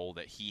the role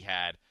that he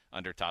had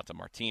under Tata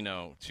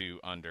Martino to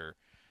under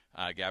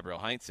Gabriel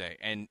Heinze.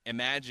 And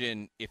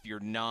imagine if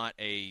you're not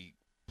a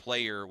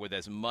player with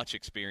as much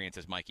experience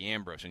as Mikey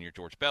Ambrose and you're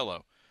George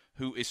Bello,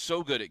 who is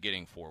so good at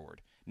getting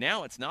forward.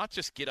 Now it's not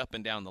just get up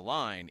and down the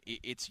line.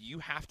 It's you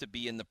have to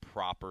be in the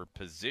proper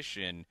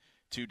position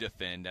to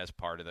defend as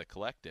part of the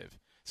collective.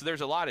 So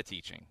there's a lot of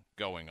teaching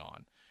going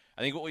on.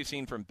 I think what we've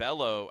seen from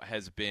Bello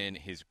has been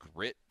his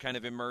grit kind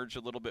of emerge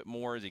a little bit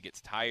more as he gets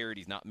tired.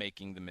 He's not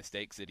making the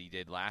mistakes that he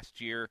did last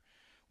year.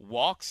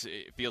 Walks,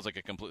 it feels like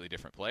a completely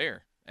different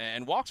player.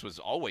 And Walks was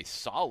always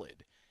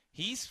solid.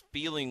 He's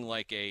feeling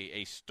like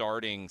a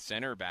starting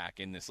center back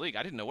in this league.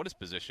 I didn't know what his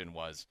position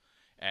was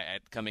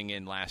at coming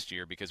in last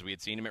year because we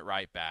had seen him at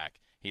right back.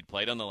 He'd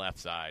played on the left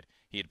side.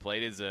 He had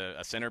played as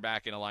a center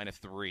back in a line of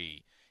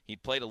three.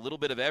 He'd played a little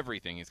bit of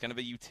everything. He's kind of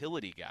a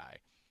utility guy.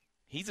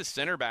 He's a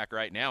center back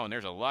right now, and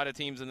there's a lot of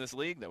teams in this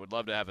league that would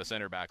love to have a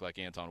center back like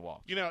Anton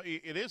Walks. You know,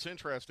 it is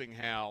interesting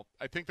how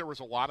I think there was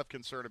a lot of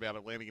concern about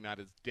Atlanta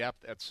United's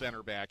depth at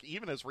center back,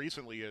 even as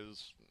recently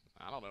as,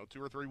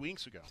 2 or 3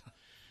 weeks ago.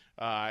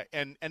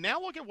 And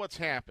now look at what's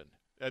happened.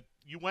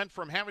 You went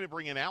from having to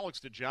bring in Alex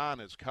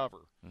DeJohn as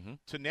cover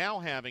to now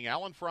having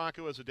Alan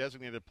Franco as a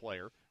designated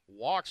player,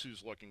 Walks,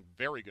 who's looking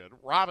very good,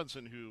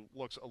 Robinson, who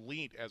looks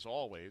elite as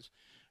always.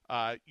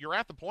 You're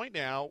at the point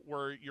now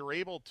where you're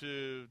able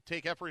to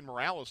take Efrain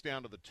Morales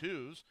down to the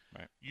twos.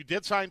 Right. You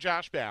did sign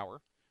Josh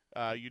Bauer.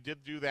 You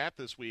did do that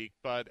this week,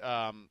 but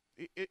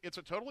it's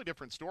a totally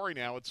different story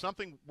now. It's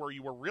something where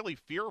you were really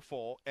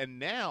fearful, and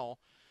now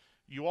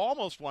you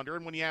almost wonder,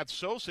 and when you add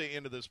Sosa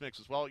into this mix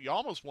as well, you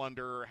almost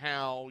wonder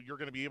how you're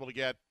going to be able to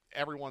get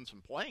everyone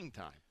some playing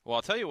time. Well,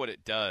 I'll tell you what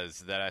it does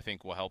that I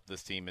think will help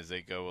this team as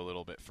they go a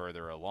little bit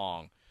further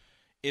along.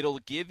 it'll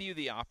give you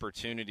the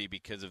opportunity,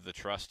 because of the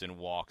trust in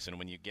walks and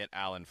when you get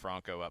Alan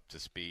Franco up to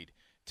speed,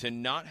 to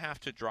not have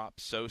to drop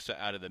Sosa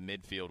out of the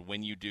midfield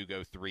when you do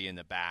go 3 in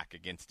the back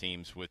against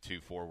teams with 2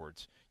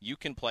 forwards. You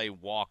can play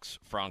Walks,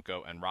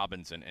 Franco, and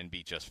Robinson and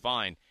be just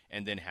fine,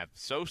 and then have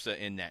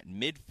Sosa in that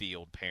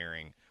midfield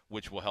pairing,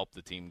 which will help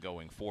the team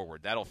going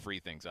forward. That'll free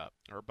things up.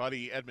 Our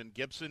buddy Edmund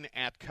Gibson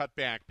at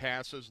Cutback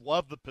Passes.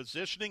 Love the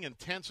positioning,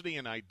 intensity,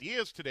 and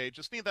ideas today.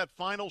 Just need that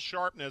final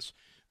sharpness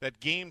that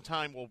game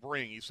time will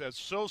bring. He says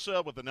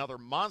Sosa with another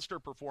monster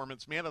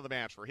performance, man of the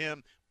match for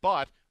him,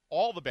 but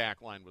all the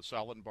back line was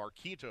solid, and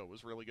Barquito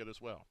was really good as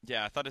well.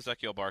 Yeah, I thought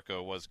Ezequiel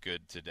Barco was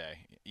good today.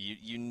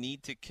 You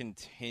need to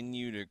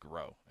continue to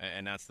grow,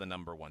 and that's the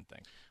number one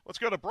thing. Let's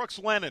go to Brooks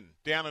Lennon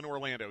down in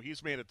Orlando.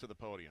 He's made it to the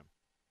podium.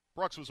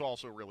 Brooks was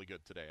also really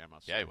good today, I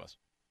must say. Yeah, he was.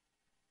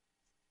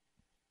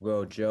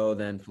 Well, Joe,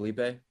 then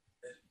Felipe.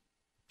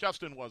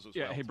 Justin was as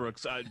well. Yeah, hey,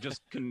 Brooks.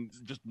 Just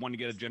want to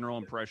get a general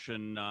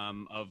impression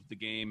of the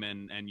game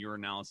and your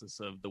analysis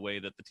of the way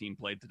that the team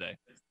played today.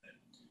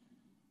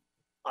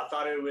 I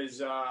thought it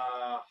was a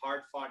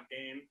hard-fought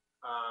game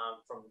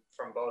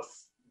from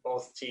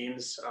both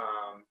teams.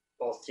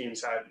 Both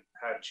teams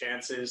had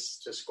chances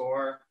to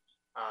score,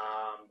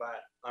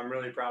 but I'm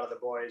really proud of the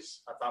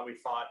boys. I thought we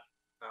fought,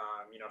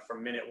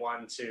 from minute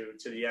 1 to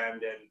the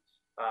end,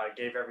 and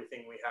gave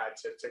everything we had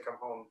to come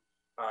home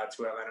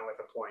to Atlanta with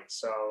a point.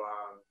 So,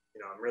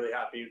 I'm really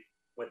happy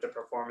with the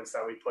performance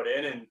that we put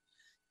in, and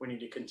we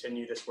need to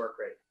continue this work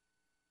rate.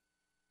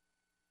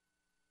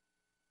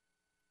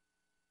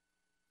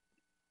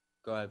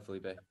 Go ahead,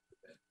 Felipe.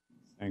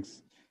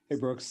 Thanks. Hey,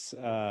 Brooks.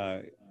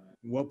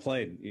 Well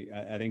played.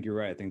 I think you're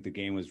right. I think the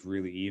game was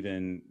really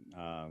even.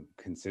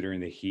 Considering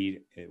the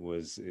heat, it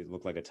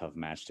looked like a tough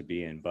match to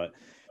be in. But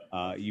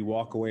you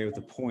walk away with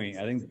a point.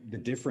 I think the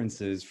difference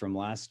is from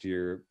last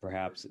year,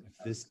 perhaps if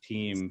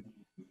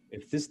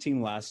this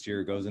team last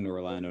year goes into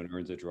Orlando and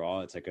earns a draw,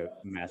 it's like a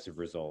massive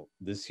result.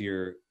 This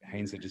year,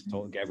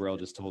 Gabriel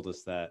just told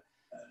us that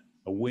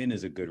a win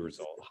is a good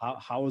result.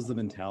 How is the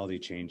mentality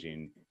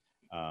changing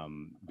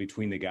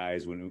between the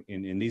guys when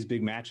in these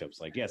big matchups?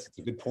 Like, yes, it's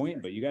a good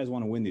point, but you guys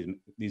want to win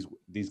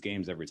these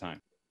games every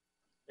time.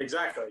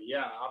 Exactly.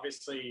 Yeah.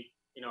 Obviously,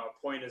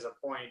 a point is a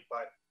point,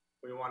 but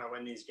we want to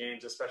win these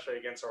games, especially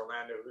against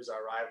Orlando, who's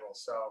our rival.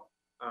 So,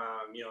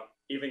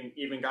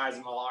 even guys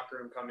in the locker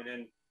room coming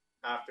in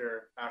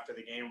after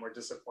the game were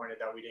disappointed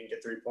that we didn't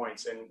get 3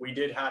 points, and we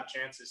did have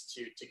chances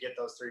to get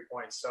those 3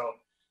 points. So,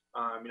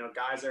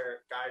 guys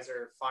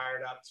are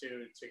fired up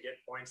to get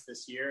points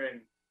this year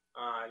and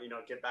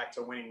get back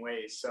to winning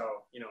ways.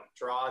 So,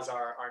 draws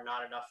are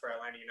not enough for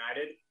Atlanta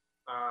United.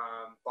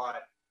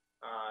 But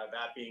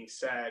that being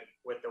said,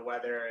 with the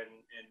weather and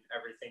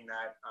everything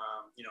that,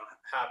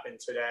 happened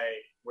today,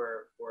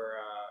 we're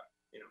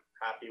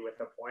happy with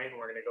the point.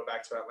 We're going to go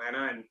back to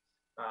Atlanta, and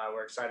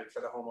we're excited for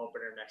the home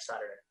opener next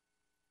Saturday.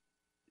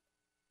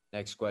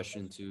 Next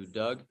question to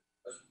Doug.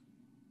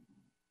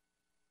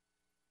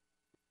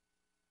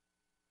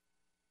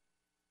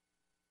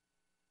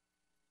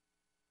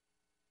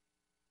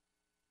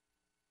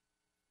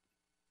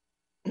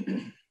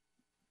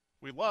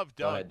 We love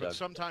Doug, ahead, but Doug.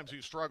 sometimes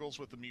he struggles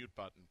with the mute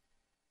button.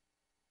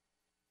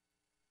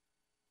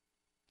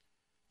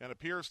 And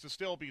appears to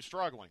still be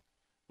struggling,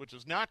 which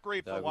is not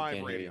great Doug, for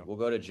live radio. We'll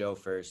go to Joe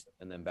first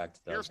and then back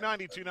to Doug. Here's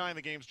 92.9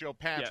 The Game's Joe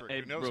Patrick,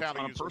 who knows Brooks, how to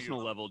on use a personal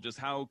mute. level, just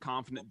how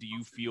confident do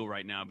you feel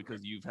right now?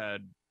 Because you've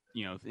had,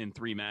 in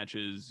 3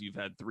 matches, you've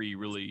had 3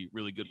 really,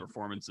 really good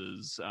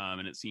performances,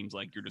 and it seems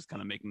like you're just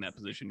kind of making that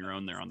position your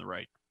own there on the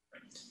right.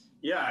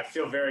 Yeah, I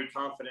feel very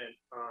confident.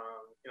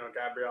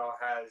 Gabriel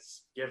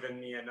has given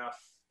me enough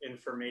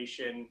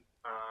information,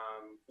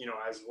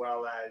 as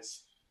well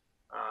as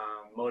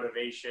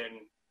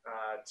motivation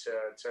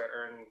to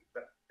earn,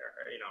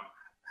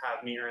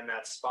 have me earn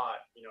that spot.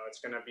 It's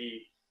going to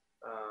be,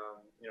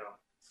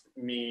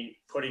 me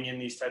putting in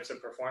these types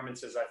of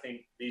performances. I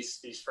think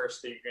these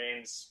first 3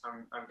 games,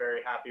 I'm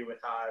very happy with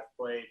how I've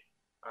played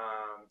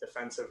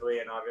defensively,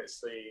 and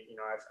obviously,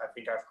 I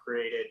think I've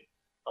created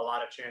a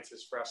lot of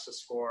chances for us to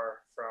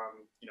score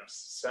from,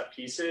 set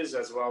pieces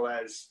as well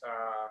as,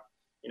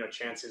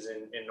 chances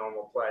in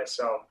normal play.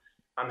 So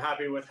I'm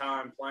happy with how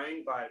I'm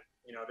playing, but,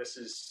 this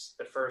is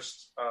the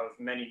first of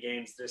many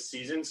games this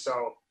season.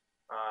 So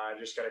I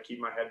just got to keep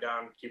my head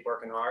down, keep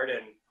working hard,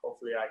 and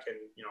hopefully I can,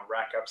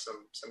 rack up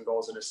some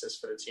goals and assists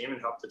for the team and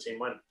help the team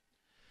win.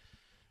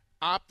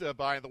 Opta,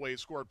 by the way,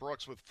 scored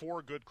Brooks with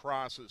 4 good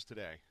crosses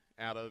today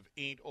out of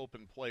 8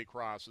 open play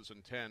crosses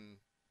and 10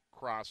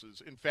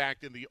 crosses. In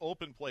fact, in the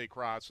open play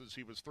crosses,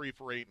 he was 3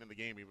 for 8, and in the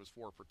game he was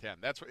 4 for 10.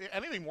 That's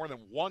anything more than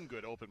 1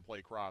 good open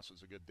play cross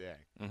is a good day.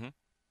 Mm-hmm.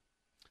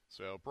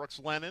 So Brooks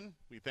Lennon,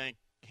 we thank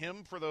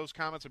him for those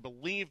comments. I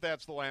believe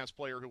that's the last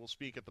player who will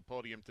speak at the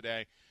podium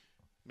today.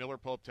 Miller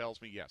Pope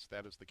tells me yes,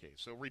 that is the case.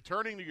 So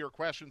returning to your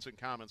questions and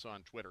comments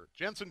on Twitter,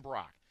 Jensen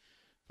Brock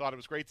thought it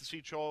was great to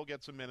see Chol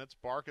get some minutes.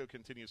 Barco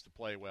continues to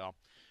play well.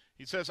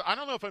 He says, I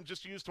don't know if I'm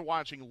just used to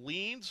watching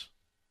Leeds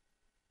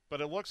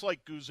But it looks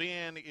like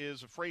Guzan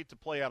is afraid to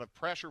play out of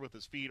pressure with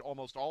his feet.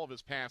 Almost all of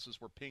his passes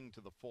were pinged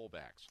to the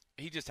fullbacks.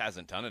 He just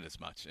hasn't done it as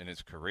much in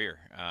his career.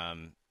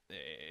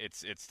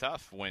 It's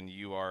tough when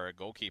you are a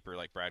goalkeeper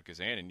like Brad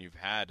Guzan and you've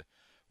had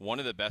one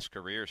of the best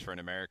careers for an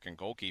American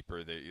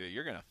goalkeeper that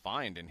you're going to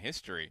find in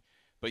history,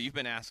 but you've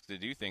been asked to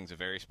do things a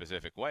very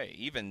specific way.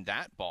 Even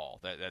that ball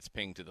that's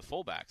pinged to the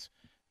fullbacks,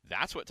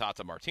 that's what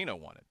Tata Martino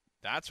wanted.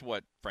 That's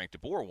what Frank de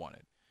Boer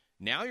wanted.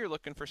 Now you're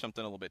looking for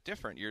something a little bit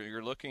different.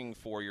 You're looking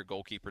for your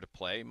goalkeeper to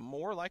play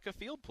more like a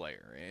field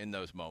player in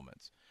those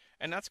moments.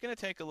 And that's going to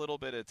take a little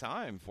bit of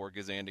time for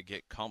Guzan to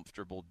get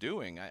comfortable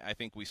doing. I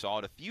think we saw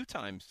it a few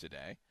times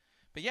today.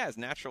 But, yeah, his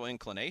natural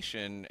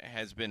inclination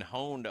has been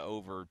honed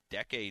over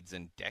decades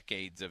and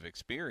decades of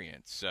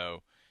experience.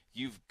 So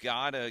you've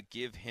got to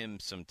give him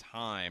some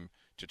time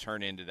to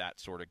turn into that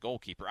sort of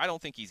goalkeeper. I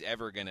don't think he's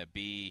ever going to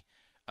be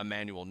a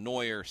Manuel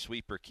Neuer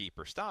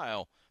sweeper-keeper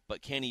style,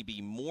 but can he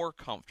be more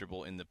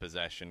comfortable in the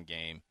possession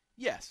game?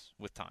 Yes,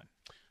 with time.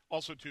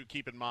 Also, to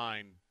keep in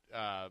mind,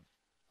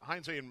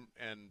 Heinze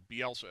and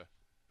Bielsa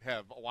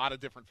have a lot of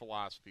different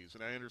philosophies,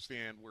 and I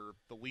understand where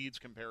the Leeds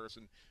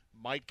comparison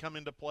might come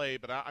into play,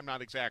 but I'm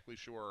not exactly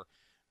sure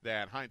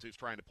that Heinze is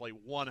trying to play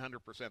 100%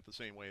 the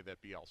same way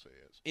that Bielsa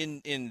is.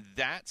 In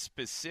that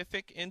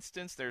specific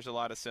instance, there's a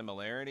lot of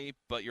similarity,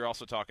 but you're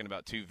also talking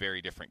about two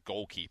very different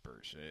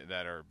goalkeepers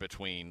that are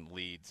between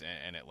Leeds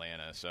and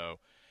Atlanta. So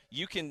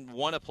you can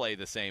want to play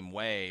the same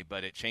way,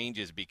 but it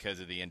changes because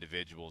of the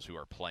individuals who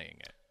are playing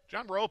it.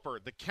 John Roper,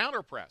 the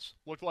counter press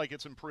looked like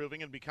it's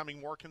improving and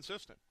becoming more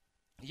consistent.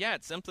 Yeah,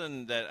 it's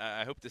something that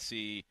I hope to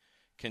see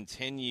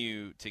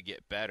continue to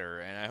get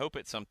better, and I hope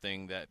it's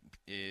something that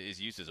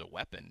is used as a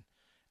weapon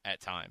at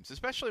times,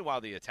 especially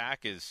while the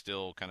attack is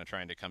still kind of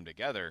trying to come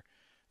together.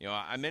 You know,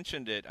 I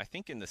mentioned it, I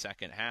think, in the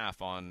second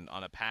half on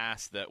a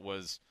pass that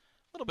was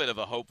a little bit of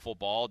a hopeful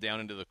ball down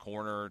into the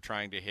corner,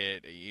 trying to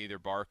hit either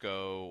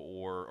Barco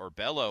or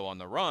Bello on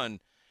the run,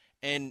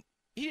 and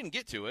he didn't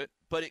get to it,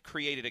 but it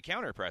created a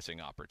counter-pressing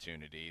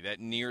opportunity that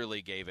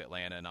nearly gave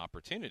Atlanta an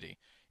opportunity.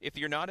 If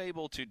you're not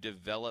able to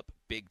develop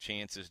big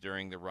chances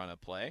during the run of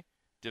play,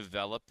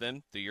 develop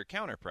them through your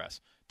counter-press.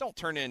 Don't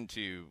turn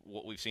into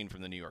what we've seen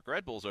from the New York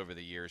Red Bulls over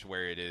the years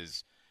where it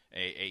is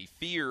a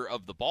fear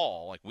of the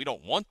ball, like we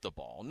don't want the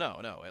ball. No,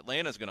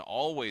 Atlanta's going to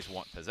always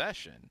want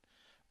possession,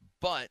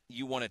 but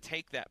you want to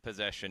take that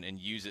possession and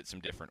use it some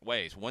different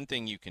ways. One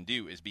thing you can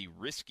do is be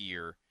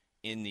riskier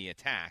in the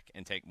attack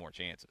and take more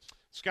chances.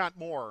 Scott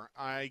Moore,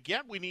 I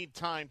get we need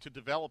time to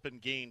develop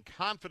and gain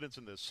confidence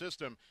in this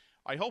system.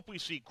 I hope we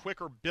see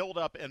quicker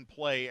build-up and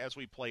play as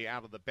we play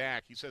out of the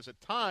back. He says at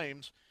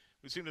times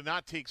we seem to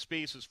not take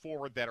spaces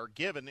forward that are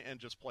given and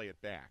just play it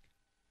back.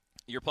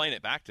 You're playing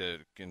it back to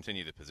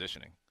continue the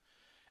positioning.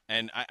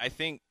 And I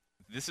think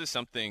this is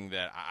something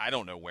that I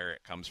don't know where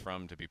it comes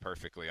from, to be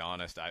perfectly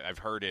honest. I've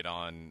heard it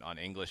on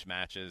English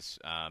matches.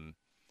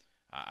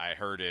 I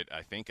heard it,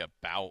 I think,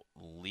 about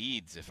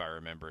Leeds, if I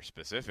remember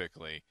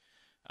specifically,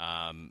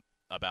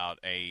 about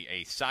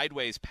a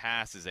sideways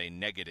pass is a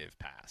negative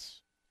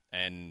pass.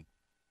 And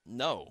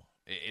no,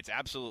 it's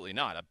absolutely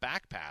not. A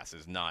back pass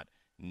is not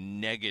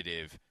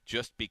negative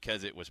just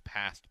because it was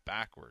passed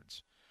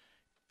backwards.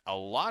 A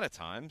lot of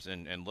times,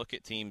 and look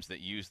at teams that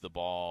use the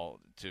ball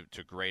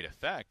to great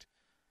effect,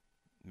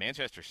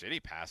 Manchester City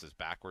passes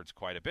backwards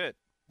quite a bit.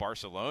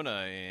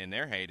 Barcelona, in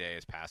their heyday,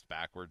 has passed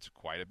backwards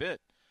quite a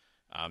bit.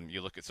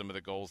 You look at some of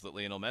the goals that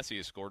Lionel Messi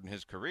has scored in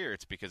his career,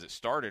 it's because it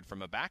started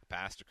from a back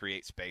pass to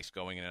create space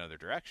going in another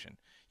direction.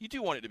 You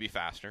do want it to be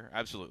faster,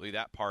 absolutely.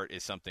 That part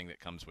is something that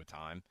comes with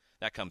time.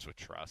 That comes with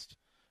trust.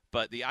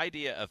 But the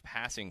idea of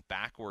passing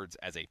backwards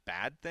as a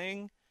bad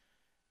thing,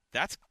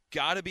 that's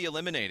got to be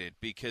eliminated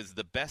because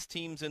the best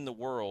teams in the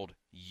world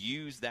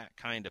use that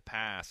kind of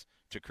pass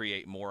to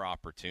create more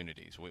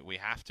opportunities. We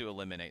have to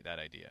eliminate that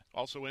idea.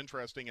 Also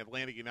interesting,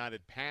 Atlanta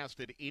United passed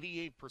at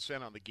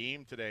 88% on the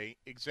game today,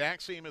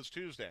 exact same as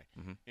Tuesday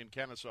in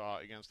Kennesaw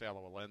against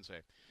Alajuelense.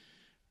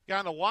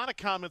 Gotten a lot of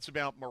comments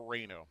about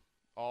Moreno.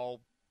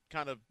 I'll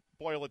kind of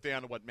boil it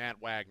down to what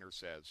Matt Wagner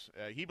says.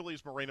 He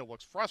believes Moreno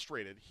looks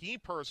frustrated. He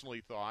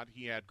personally thought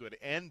he had good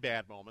and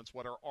bad moments.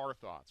 What are our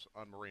thoughts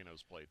on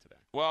Moreno's play today?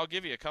 Well, I'll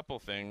give you a couple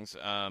things.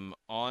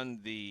 On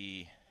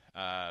the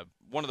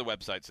one of the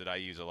websites that I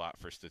use a lot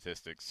for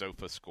statistics,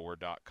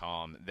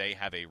 sofascore.com, they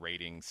have a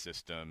rating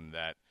system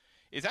that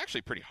is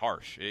actually pretty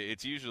harsh.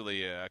 It's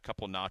usually a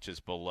couple notches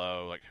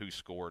below, like who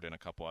scored and a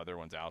couple other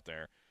ones out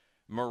there.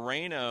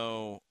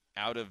 Moreno,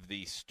 out of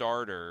the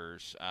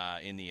starters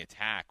in the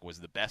attack,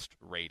 was the best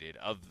rated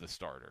of the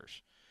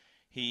starters.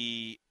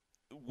 He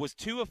was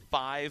 2 of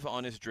 5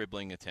 on his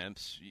dribbling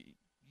attempts.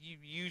 You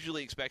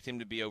usually expect him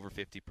to be over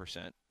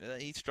 50%.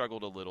 He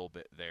struggled a little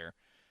bit there.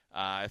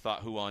 I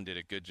thought Huan did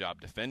a good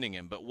job defending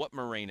him, but what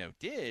Moreno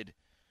did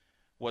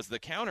was the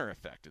counter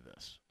effect of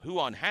this.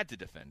 Huan had to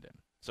defend him,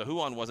 so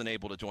Huan wasn't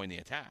able to join the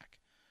attack.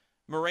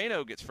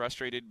 Moreno gets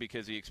frustrated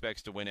because he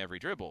expects to win every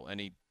dribble, and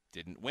he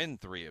didn't win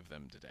 3 of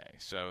them today,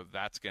 so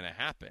that's going to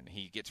happen.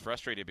 He gets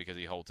frustrated because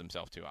he holds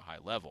himself to a high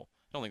level.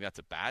 I don't think that's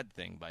a bad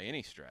thing by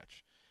any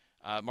stretch.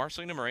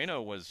 Marcelino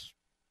Moreno was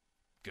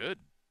good.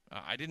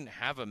 I didn't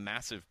have a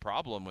massive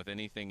problem with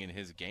anything in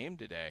his game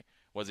today.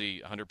 Was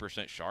he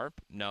 100%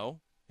 sharp? No,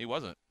 he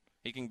wasn't.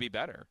 He can be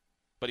better,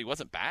 but he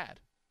wasn't bad.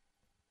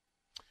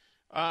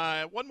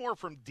 One more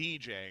from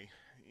DJ.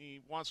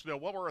 He wants to know,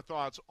 what were our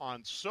thoughts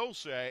on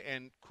Sosa,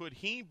 and could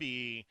he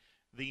be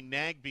the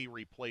Nagbe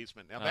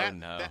replacement?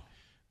 Now,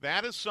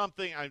 that is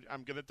something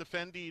I'm going to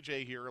defend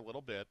DJ here a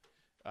little bit.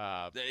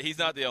 He's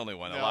not the only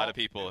one. A lot of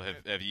people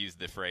have used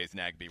the phrase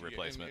Nagbe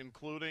replacement.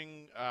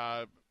 Including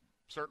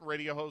certain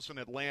radio hosts in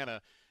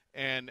Atlanta.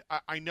 And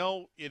I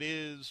know it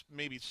is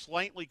maybe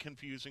slightly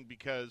confusing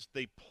because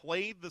they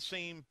played the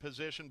same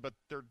position, but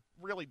they're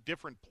really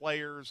different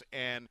players.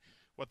 And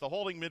what the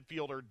holding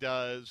midfielder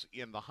does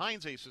in the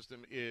Heinze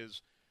system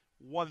is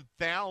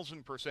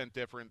 1,000%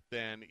 different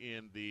than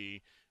in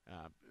the,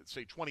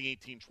 say,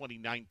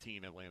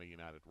 2018-2019 Atlanta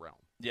United realm.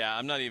 Yeah,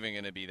 I'm not even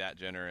going to be that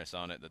generous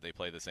on it that they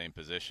play the same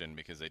position,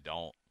 because they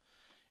don't.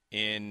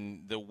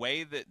 In the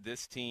way that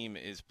this team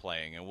is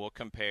playing, and we'll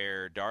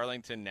compare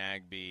Darlington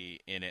Nagbe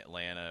in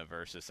Atlanta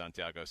versus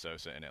Santiago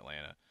Sosa in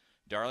Atlanta.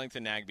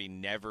 Darlington Nagbe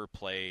never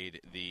played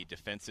the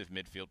defensive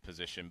midfield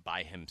position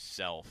by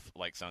himself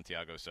like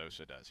Santiago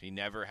Sosa does. He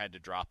never had to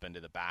drop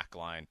into the back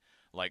line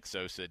like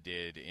Sosa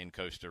did in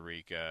Costa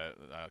Rica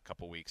a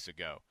couple weeks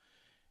ago.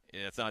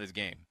 That's not his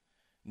game.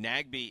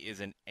 Nagbe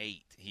is an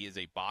 8. He is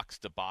a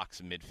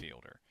box-to-box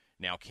midfielder.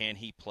 Now, can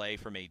he play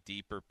from a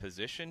deeper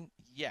position?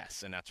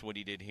 Yes, and that's what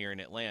he did here in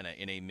Atlanta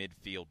in a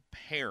midfield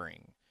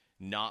pairing,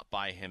 not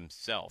by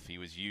himself. He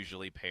was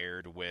usually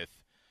paired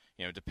with,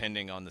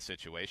 depending on the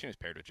situation, he was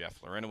paired with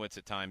Jeff Larentowicz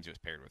at times. He was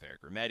paired with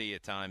Eric Remedi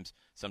at times,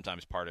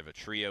 sometimes part of a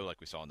trio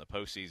like we saw in the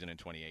postseason in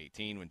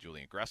 2018 when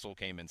Julian Gressel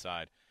came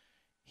inside.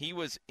 He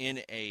was in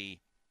a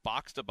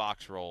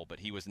box-to-box role, but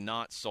he was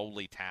not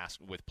solely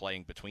tasked with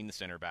playing between the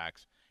center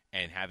backs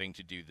and having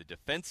to do the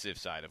defensive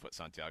side of what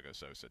Santiago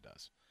Sosa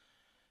does.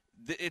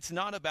 It's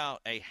not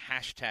about a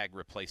hashtag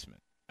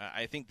replacement.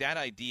 I think that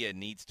idea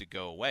needs to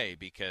go away,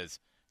 because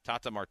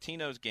Tata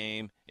Martino's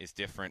game is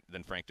different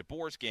than Frank de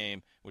Boer's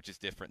game, which is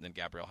different than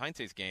Gabriel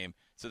Heinze's game.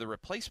 So the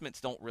replacements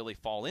don't really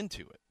fall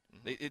into it.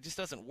 Mm-hmm. It just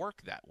doesn't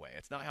work that way.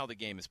 It's not how the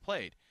game is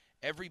played.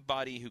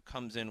 Everybody who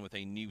comes in with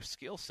a new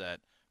skill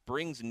set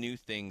brings new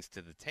things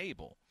to the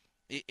table.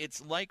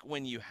 It's like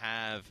when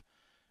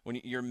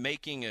you're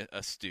making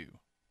a stew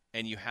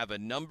and you have a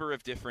number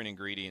of different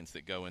ingredients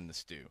that go in the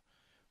stew.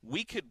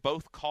 We could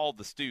both call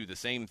the stew the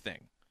same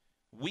thing.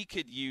 We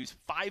could use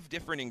 5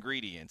 different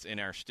ingredients in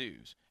our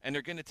stews, and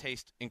they're going to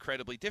taste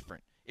incredibly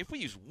different. If we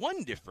use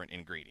one different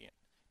ingredient,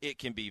 it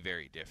can be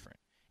very different.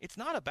 It's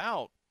not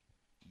about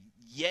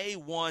yay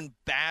one,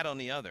 bad on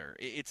the other.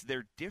 It's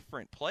they're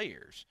different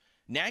players.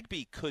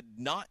 Nagbe could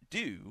not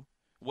do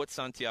what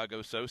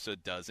Santiago Sosa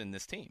does in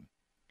this team.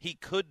 He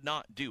could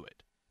not do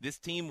it. This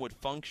team would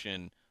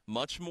function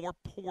much more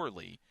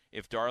poorly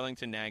if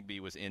Darlington Nagbe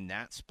was in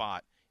that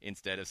spot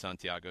instead of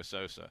Santiago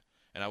Sosa.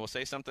 And I will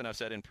say something I've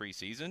said in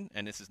preseason,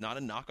 and this is not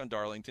a knock on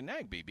Darlington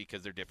Nagbe,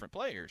 because they're different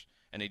players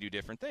and they do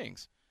different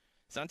things.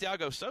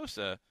 Santiago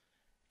Sosa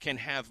can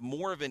have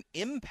more of an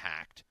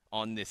impact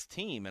on this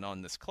team and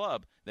on this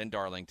club than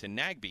Darlington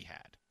Nagbe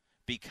had,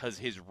 because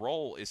his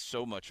role is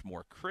so much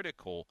more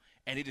critical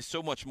and it is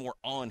so much more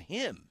on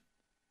him.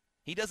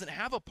 He doesn't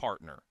have a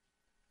partner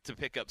to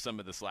pick up some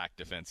of the slack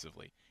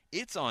defensively.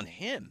 It's on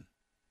him.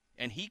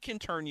 And he can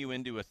turn you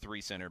into a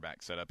 3 center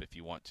back setup if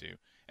you want to.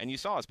 And you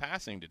saw his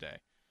passing today.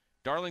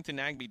 Darlington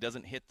Nagbe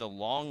doesn't hit the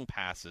long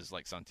passes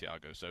like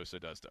Santiago Sosa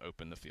does to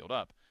open the field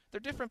up. They're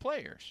different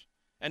players,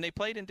 and they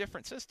played in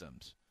different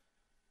systems.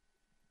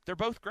 They're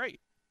both great.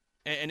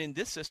 And in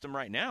this system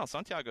right now,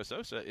 Santiago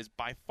Sosa is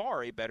by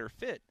far a better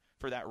fit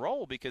for that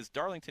role, because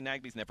Darlington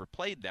Nagbe's never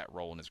played that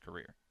role in his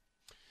career.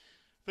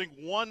 I think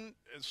one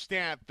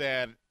stat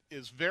that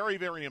is very,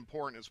 very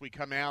important as we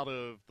come out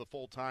of the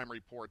full-time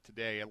report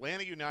today.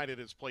 Atlanta United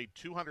has played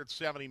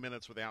 270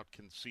 minutes without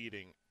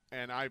conceding.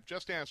 And I've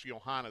just asked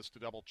Johannes to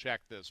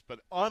double-check this, but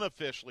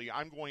unofficially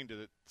I'm going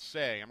to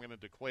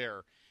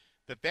declare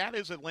that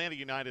is Atlanta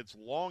United's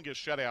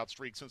longest shutout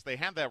streak since they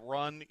had that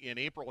run in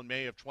April and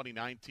May of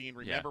 2019.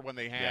 Remember when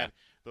they had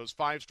those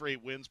 5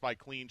 straight wins by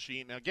clean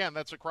sheet? And again,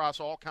 that's across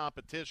all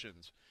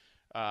competitions.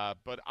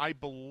 But I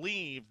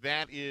believe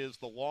that is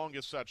the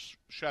longest such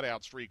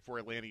shutout streak for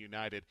Atlanta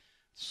United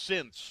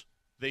since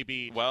they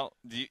beat. Well,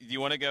 do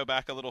you want to go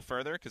back a little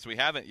further? Because we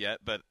haven't yet,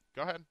 but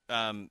go ahead.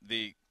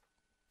 The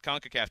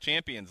CONCACAF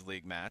Champions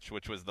League match,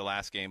 which was the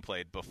last game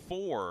played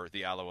before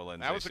the Alo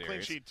Alense That was series. a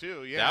clean sheet,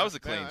 too. Yeah, that was a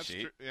clean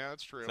sheet. Yeah,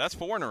 that's true. So that's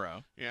 4 in a row.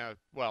 Yeah,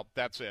 well,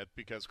 that's it,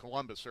 because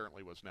Columbus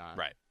certainly was not.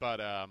 Right. But,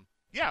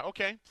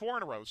 4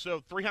 in a row.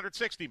 So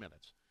 360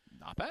 minutes.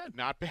 Not bad.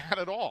 Not bad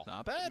at all.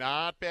 Not bad.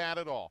 Not bad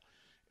at all.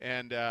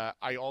 And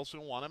I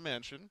also want to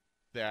mention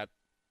that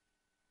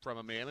from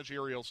a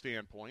managerial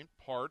standpoint,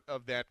 part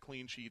of that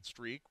clean sheet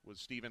streak was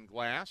Stephen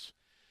Glass.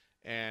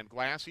 And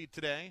Glassy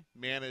today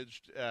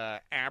managed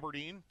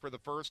Aberdeen for the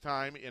first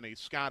time in a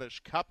Scottish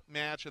Cup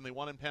match, and they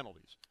won in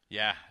penalties.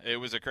 Yeah, it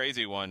was a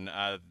crazy one.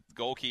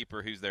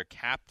 Goalkeeper, who's their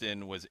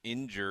captain, was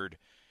injured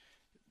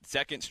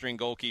second-string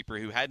goalkeeper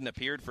who hadn't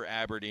appeared for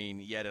Aberdeen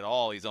yet at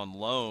all. He's on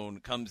loan,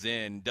 comes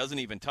in, doesn't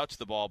even touch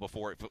the ball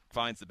before it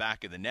finds the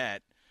back of the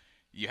net.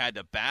 You had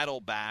to battle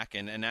back,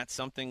 and that's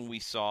something we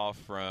saw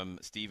from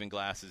Stephen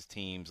Glass's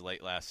teams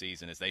late last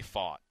season is they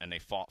fought, and they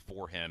fought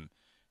for him.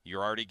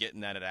 You're already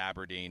getting that at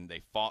Aberdeen.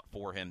 They fought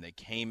for him. They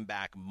came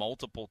back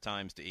multiple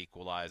times to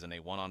equalize, and they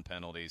won on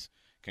penalties.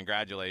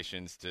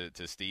 Congratulations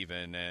to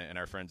Stephen and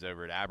our friends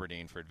over at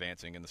Aberdeen for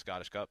advancing in the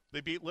Scottish Cup.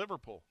 They beat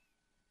Liverpool.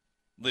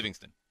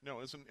 Livingston.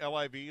 No, isn't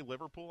LIV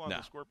Liverpool on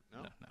the score?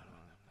 No.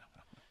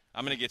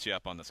 I'm going to get you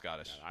up on the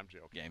Scottish I'm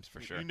joking. games for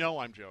sure. You know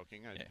I'm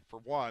joking. For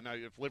one,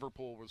 if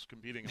Liverpool was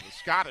competing in the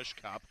Scottish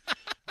Cup,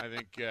 I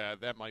think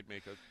that might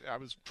make I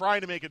was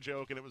trying to make a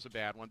joke, and it was a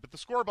bad one. But the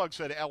scorebug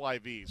said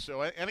LIV.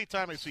 So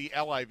anytime I see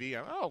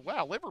LIV, oh,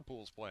 wow,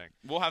 Liverpool's playing.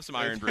 We'll have some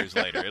Iron Brews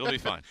later. It'll be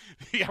fun.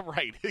 Yeah,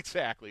 right.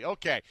 Exactly.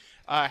 Okay.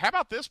 How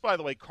about this, by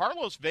the way?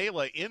 Carlos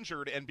Vela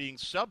injured and being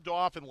subbed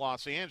off in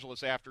Los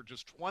Angeles after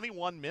just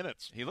 21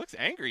 minutes. He looks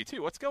angry,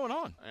 too. What's going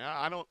on?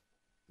 I don't.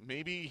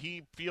 Maybe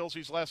he feels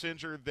he's less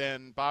injured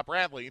than Bob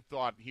Bradley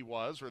thought he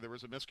was, or there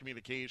was a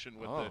miscommunication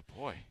with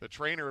the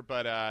trainer.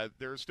 But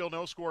there's still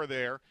no score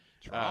there.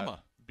 Drama.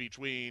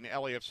 Between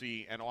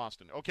LAFC and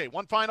Austin. Okay,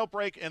 one final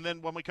break, and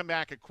then when we come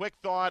back, a quick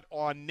thought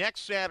on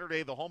next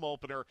Saturday, the home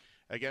opener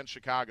against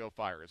Chicago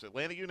Fire. As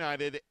Atlanta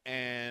United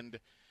and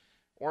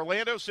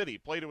Orlando City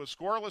play to a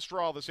scoreless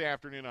draw this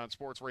afternoon on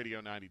Sports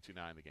Radio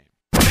 92.9 The Game.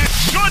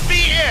 Should be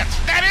it.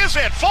 That is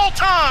it. Full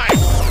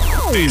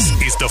time. This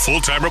is the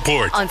Full-Time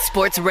Report on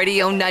Sports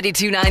Radio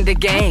 92.9 The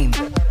Game.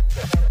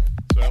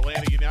 So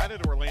Atlanta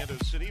United, Orlando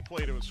City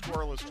play to a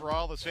scoreless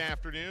draw this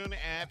afternoon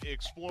at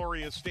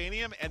Exploria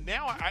Stadium. And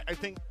now I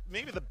think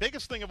maybe the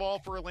biggest thing of all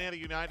for Atlanta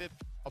United,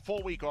 a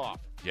full week off.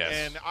 Yes.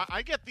 And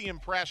I get the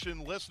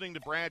impression, listening to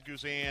Brad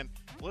Guzan,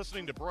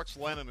 listening to Brooks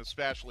Lennon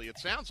especially, it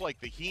sounds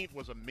like the heat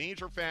was a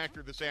major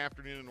factor this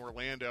afternoon in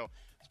Orlando.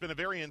 It's been a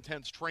very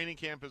intense training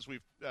camp, as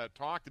we've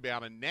talked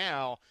about, and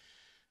now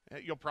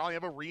you'll probably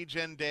have a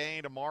regen day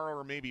tomorrow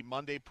or maybe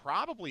Monday,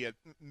 probably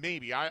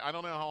I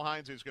don't know how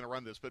Heinze is going to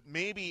run this, but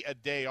maybe a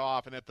day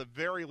off, and at the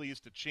very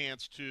least a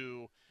chance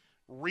to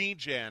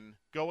regen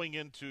going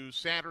into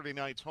Saturday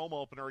night's home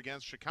opener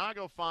against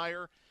Chicago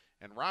Fire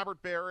and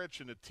Robert Beric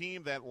and a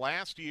team that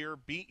last year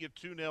beat you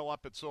 2-0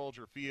 up at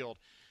Soldier Field.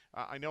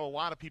 I know a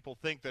lot of people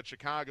think that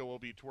Chicago will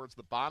be towards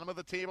the bottom of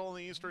the table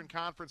in the Eastern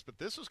Conference, but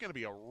this is going to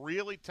be a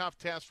really tough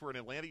test for an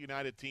Atlanta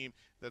United team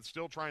that's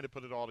still trying to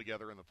put it all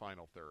together in the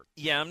final third.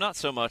 Yeah, I'm not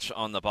so much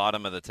on the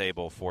bottom of the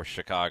table for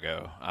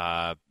Chicago.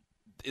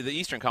 The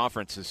Eastern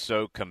Conference is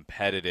so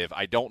competitive.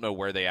 I don't know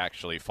where they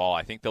actually fall.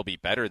 I think they'll be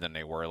better than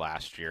they were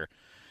last year.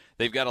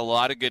 They've got a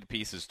lot of good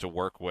pieces to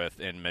work with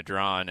in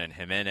Medran and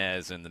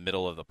Jimenez in the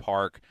middle of the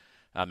park.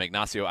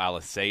 Ignacio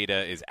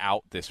Aliseda is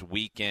out this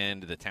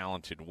weekend, the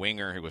talented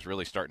winger who was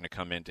really starting to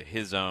come into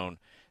his own.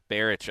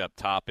 Beric up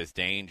top is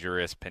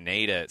dangerous.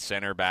 Pineda at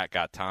center back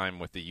got time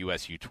with the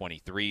US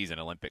U23s in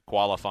Olympic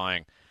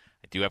qualifying.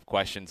 I do have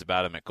questions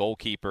about him at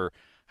goalkeeper.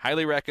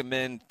 Highly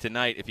recommend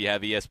tonight, if you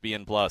have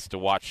ESPN Plus, to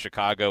watch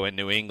Chicago and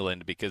New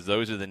England, because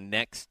those are the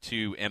next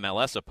two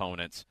MLS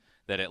opponents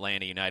that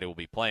Atlanta United will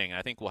be playing.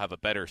 I think we'll have a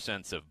better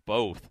sense of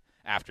both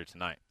after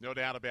tonight. No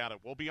doubt about it.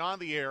 We'll be on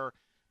the air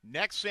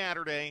next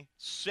Saturday,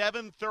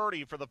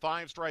 7:30 for the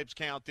Five Stripes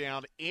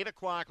Countdown. 8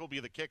 o'clock will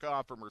be the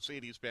kickoff for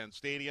Mercedes-Benz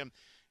Stadium,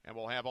 and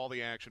we'll have all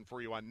the action for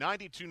you on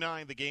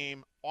 92.9 The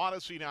Game,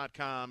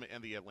 Odyssey.com,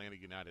 and the Atlanta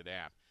United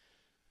app.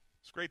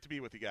 It's great to be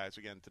with you guys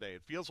again today.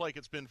 It feels like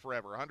it's been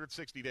forever,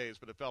 160 days,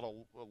 but it felt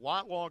a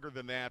lot longer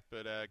than that.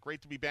 But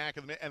great to be back.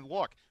 And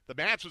look, the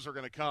matches are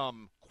going to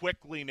come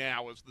quickly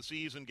now as the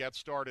season gets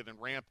started and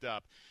ramped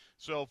up.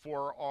 So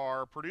for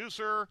our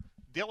producer,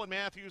 Dylan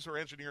Matthews, our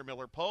engineer,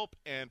 Miller Pope,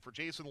 and for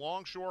Jason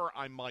Longshore,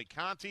 I'm Mike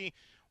Conti.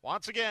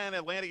 Once again,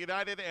 Atlanta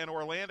United and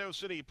Orlando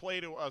City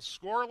play to a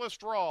scoreless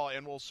draw,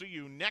 and we'll see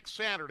you next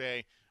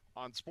Saturday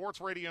on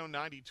Sports Radio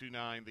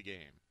 92.9 The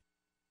Game.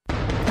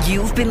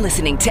 You've been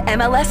listening to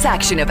MLS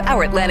action of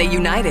our Atlanta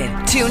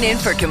United. Tune in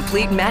for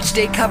complete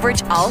matchday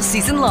coverage all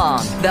season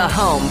long. The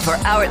home for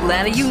our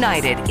Atlanta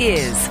United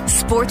is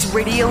Sports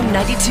Radio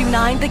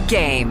 92.9 The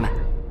Game.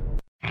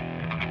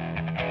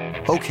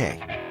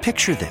 Okay,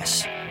 picture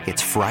this.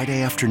 It's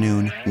Friday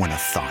afternoon when a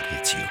thought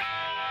hits you.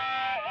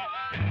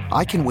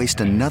 I can waste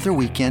another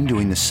weekend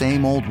doing the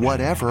same old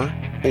whatever,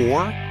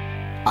 or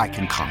I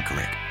can conquer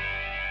it.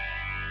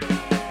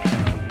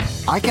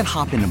 I can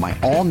hop into my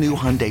all-new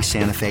Hyundai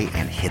Santa Fe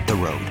and hit the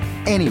road.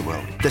 Any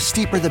road. The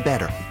steeper, the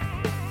better.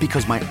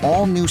 Because my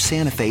all-new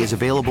Santa Fe is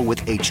available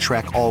with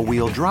H-Track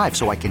all-wheel drive,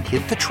 so I can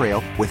hit the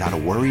trail without a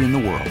worry in the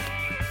world.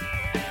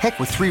 Heck,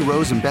 with 3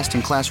 rows and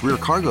best-in-class rear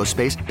cargo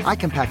space, I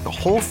can pack the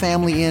whole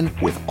family in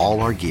with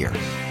all our gear.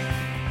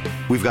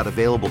 We've got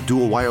available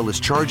dual wireless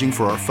charging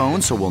for our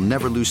phones, so we'll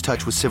never lose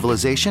touch with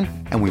civilization,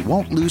 and we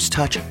won't lose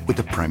touch with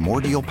the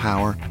primordial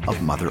power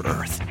of Mother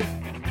Earth.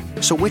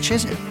 So which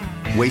is it?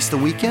 Waste the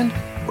weekend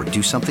or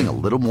do something a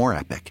little more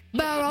epic?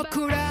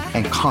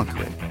 And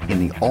conquer it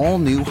in the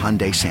all-new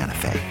Hyundai Santa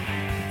Fe.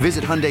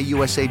 Visit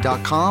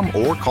HyundaiUSA.com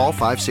or call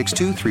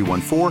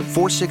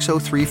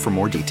 562-314-4603 for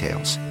more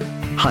details.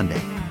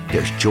 Hyundai,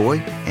 there's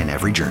joy in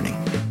every journey.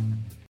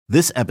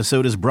 This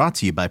episode is brought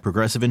to you by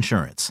Progressive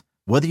Insurance.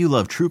 Whether you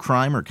love true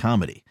crime or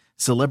comedy,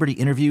 celebrity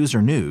interviews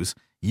or news,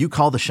 you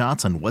call the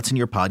shots on what's in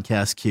your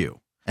podcast queue.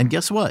 And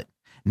guess what?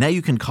 Now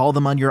you can call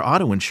them on your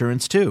auto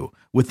insurance too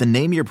with the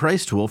Name Your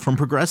Price tool from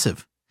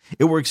Progressive.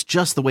 It works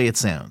just the way it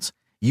sounds.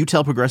 You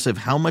tell Progressive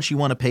how much you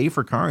want to pay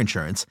for car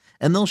insurance,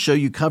 and they'll show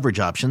you coverage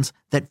options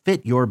that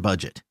fit your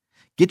budget.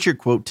 Get your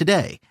quote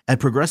today at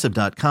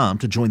Progressive.com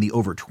to join the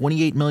over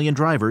 28 million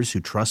drivers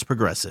who trust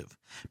Progressive.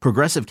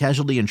 Progressive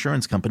Casualty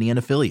Insurance Company and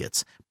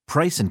Affiliates.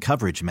 Price and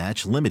coverage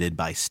match limited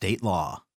by state law.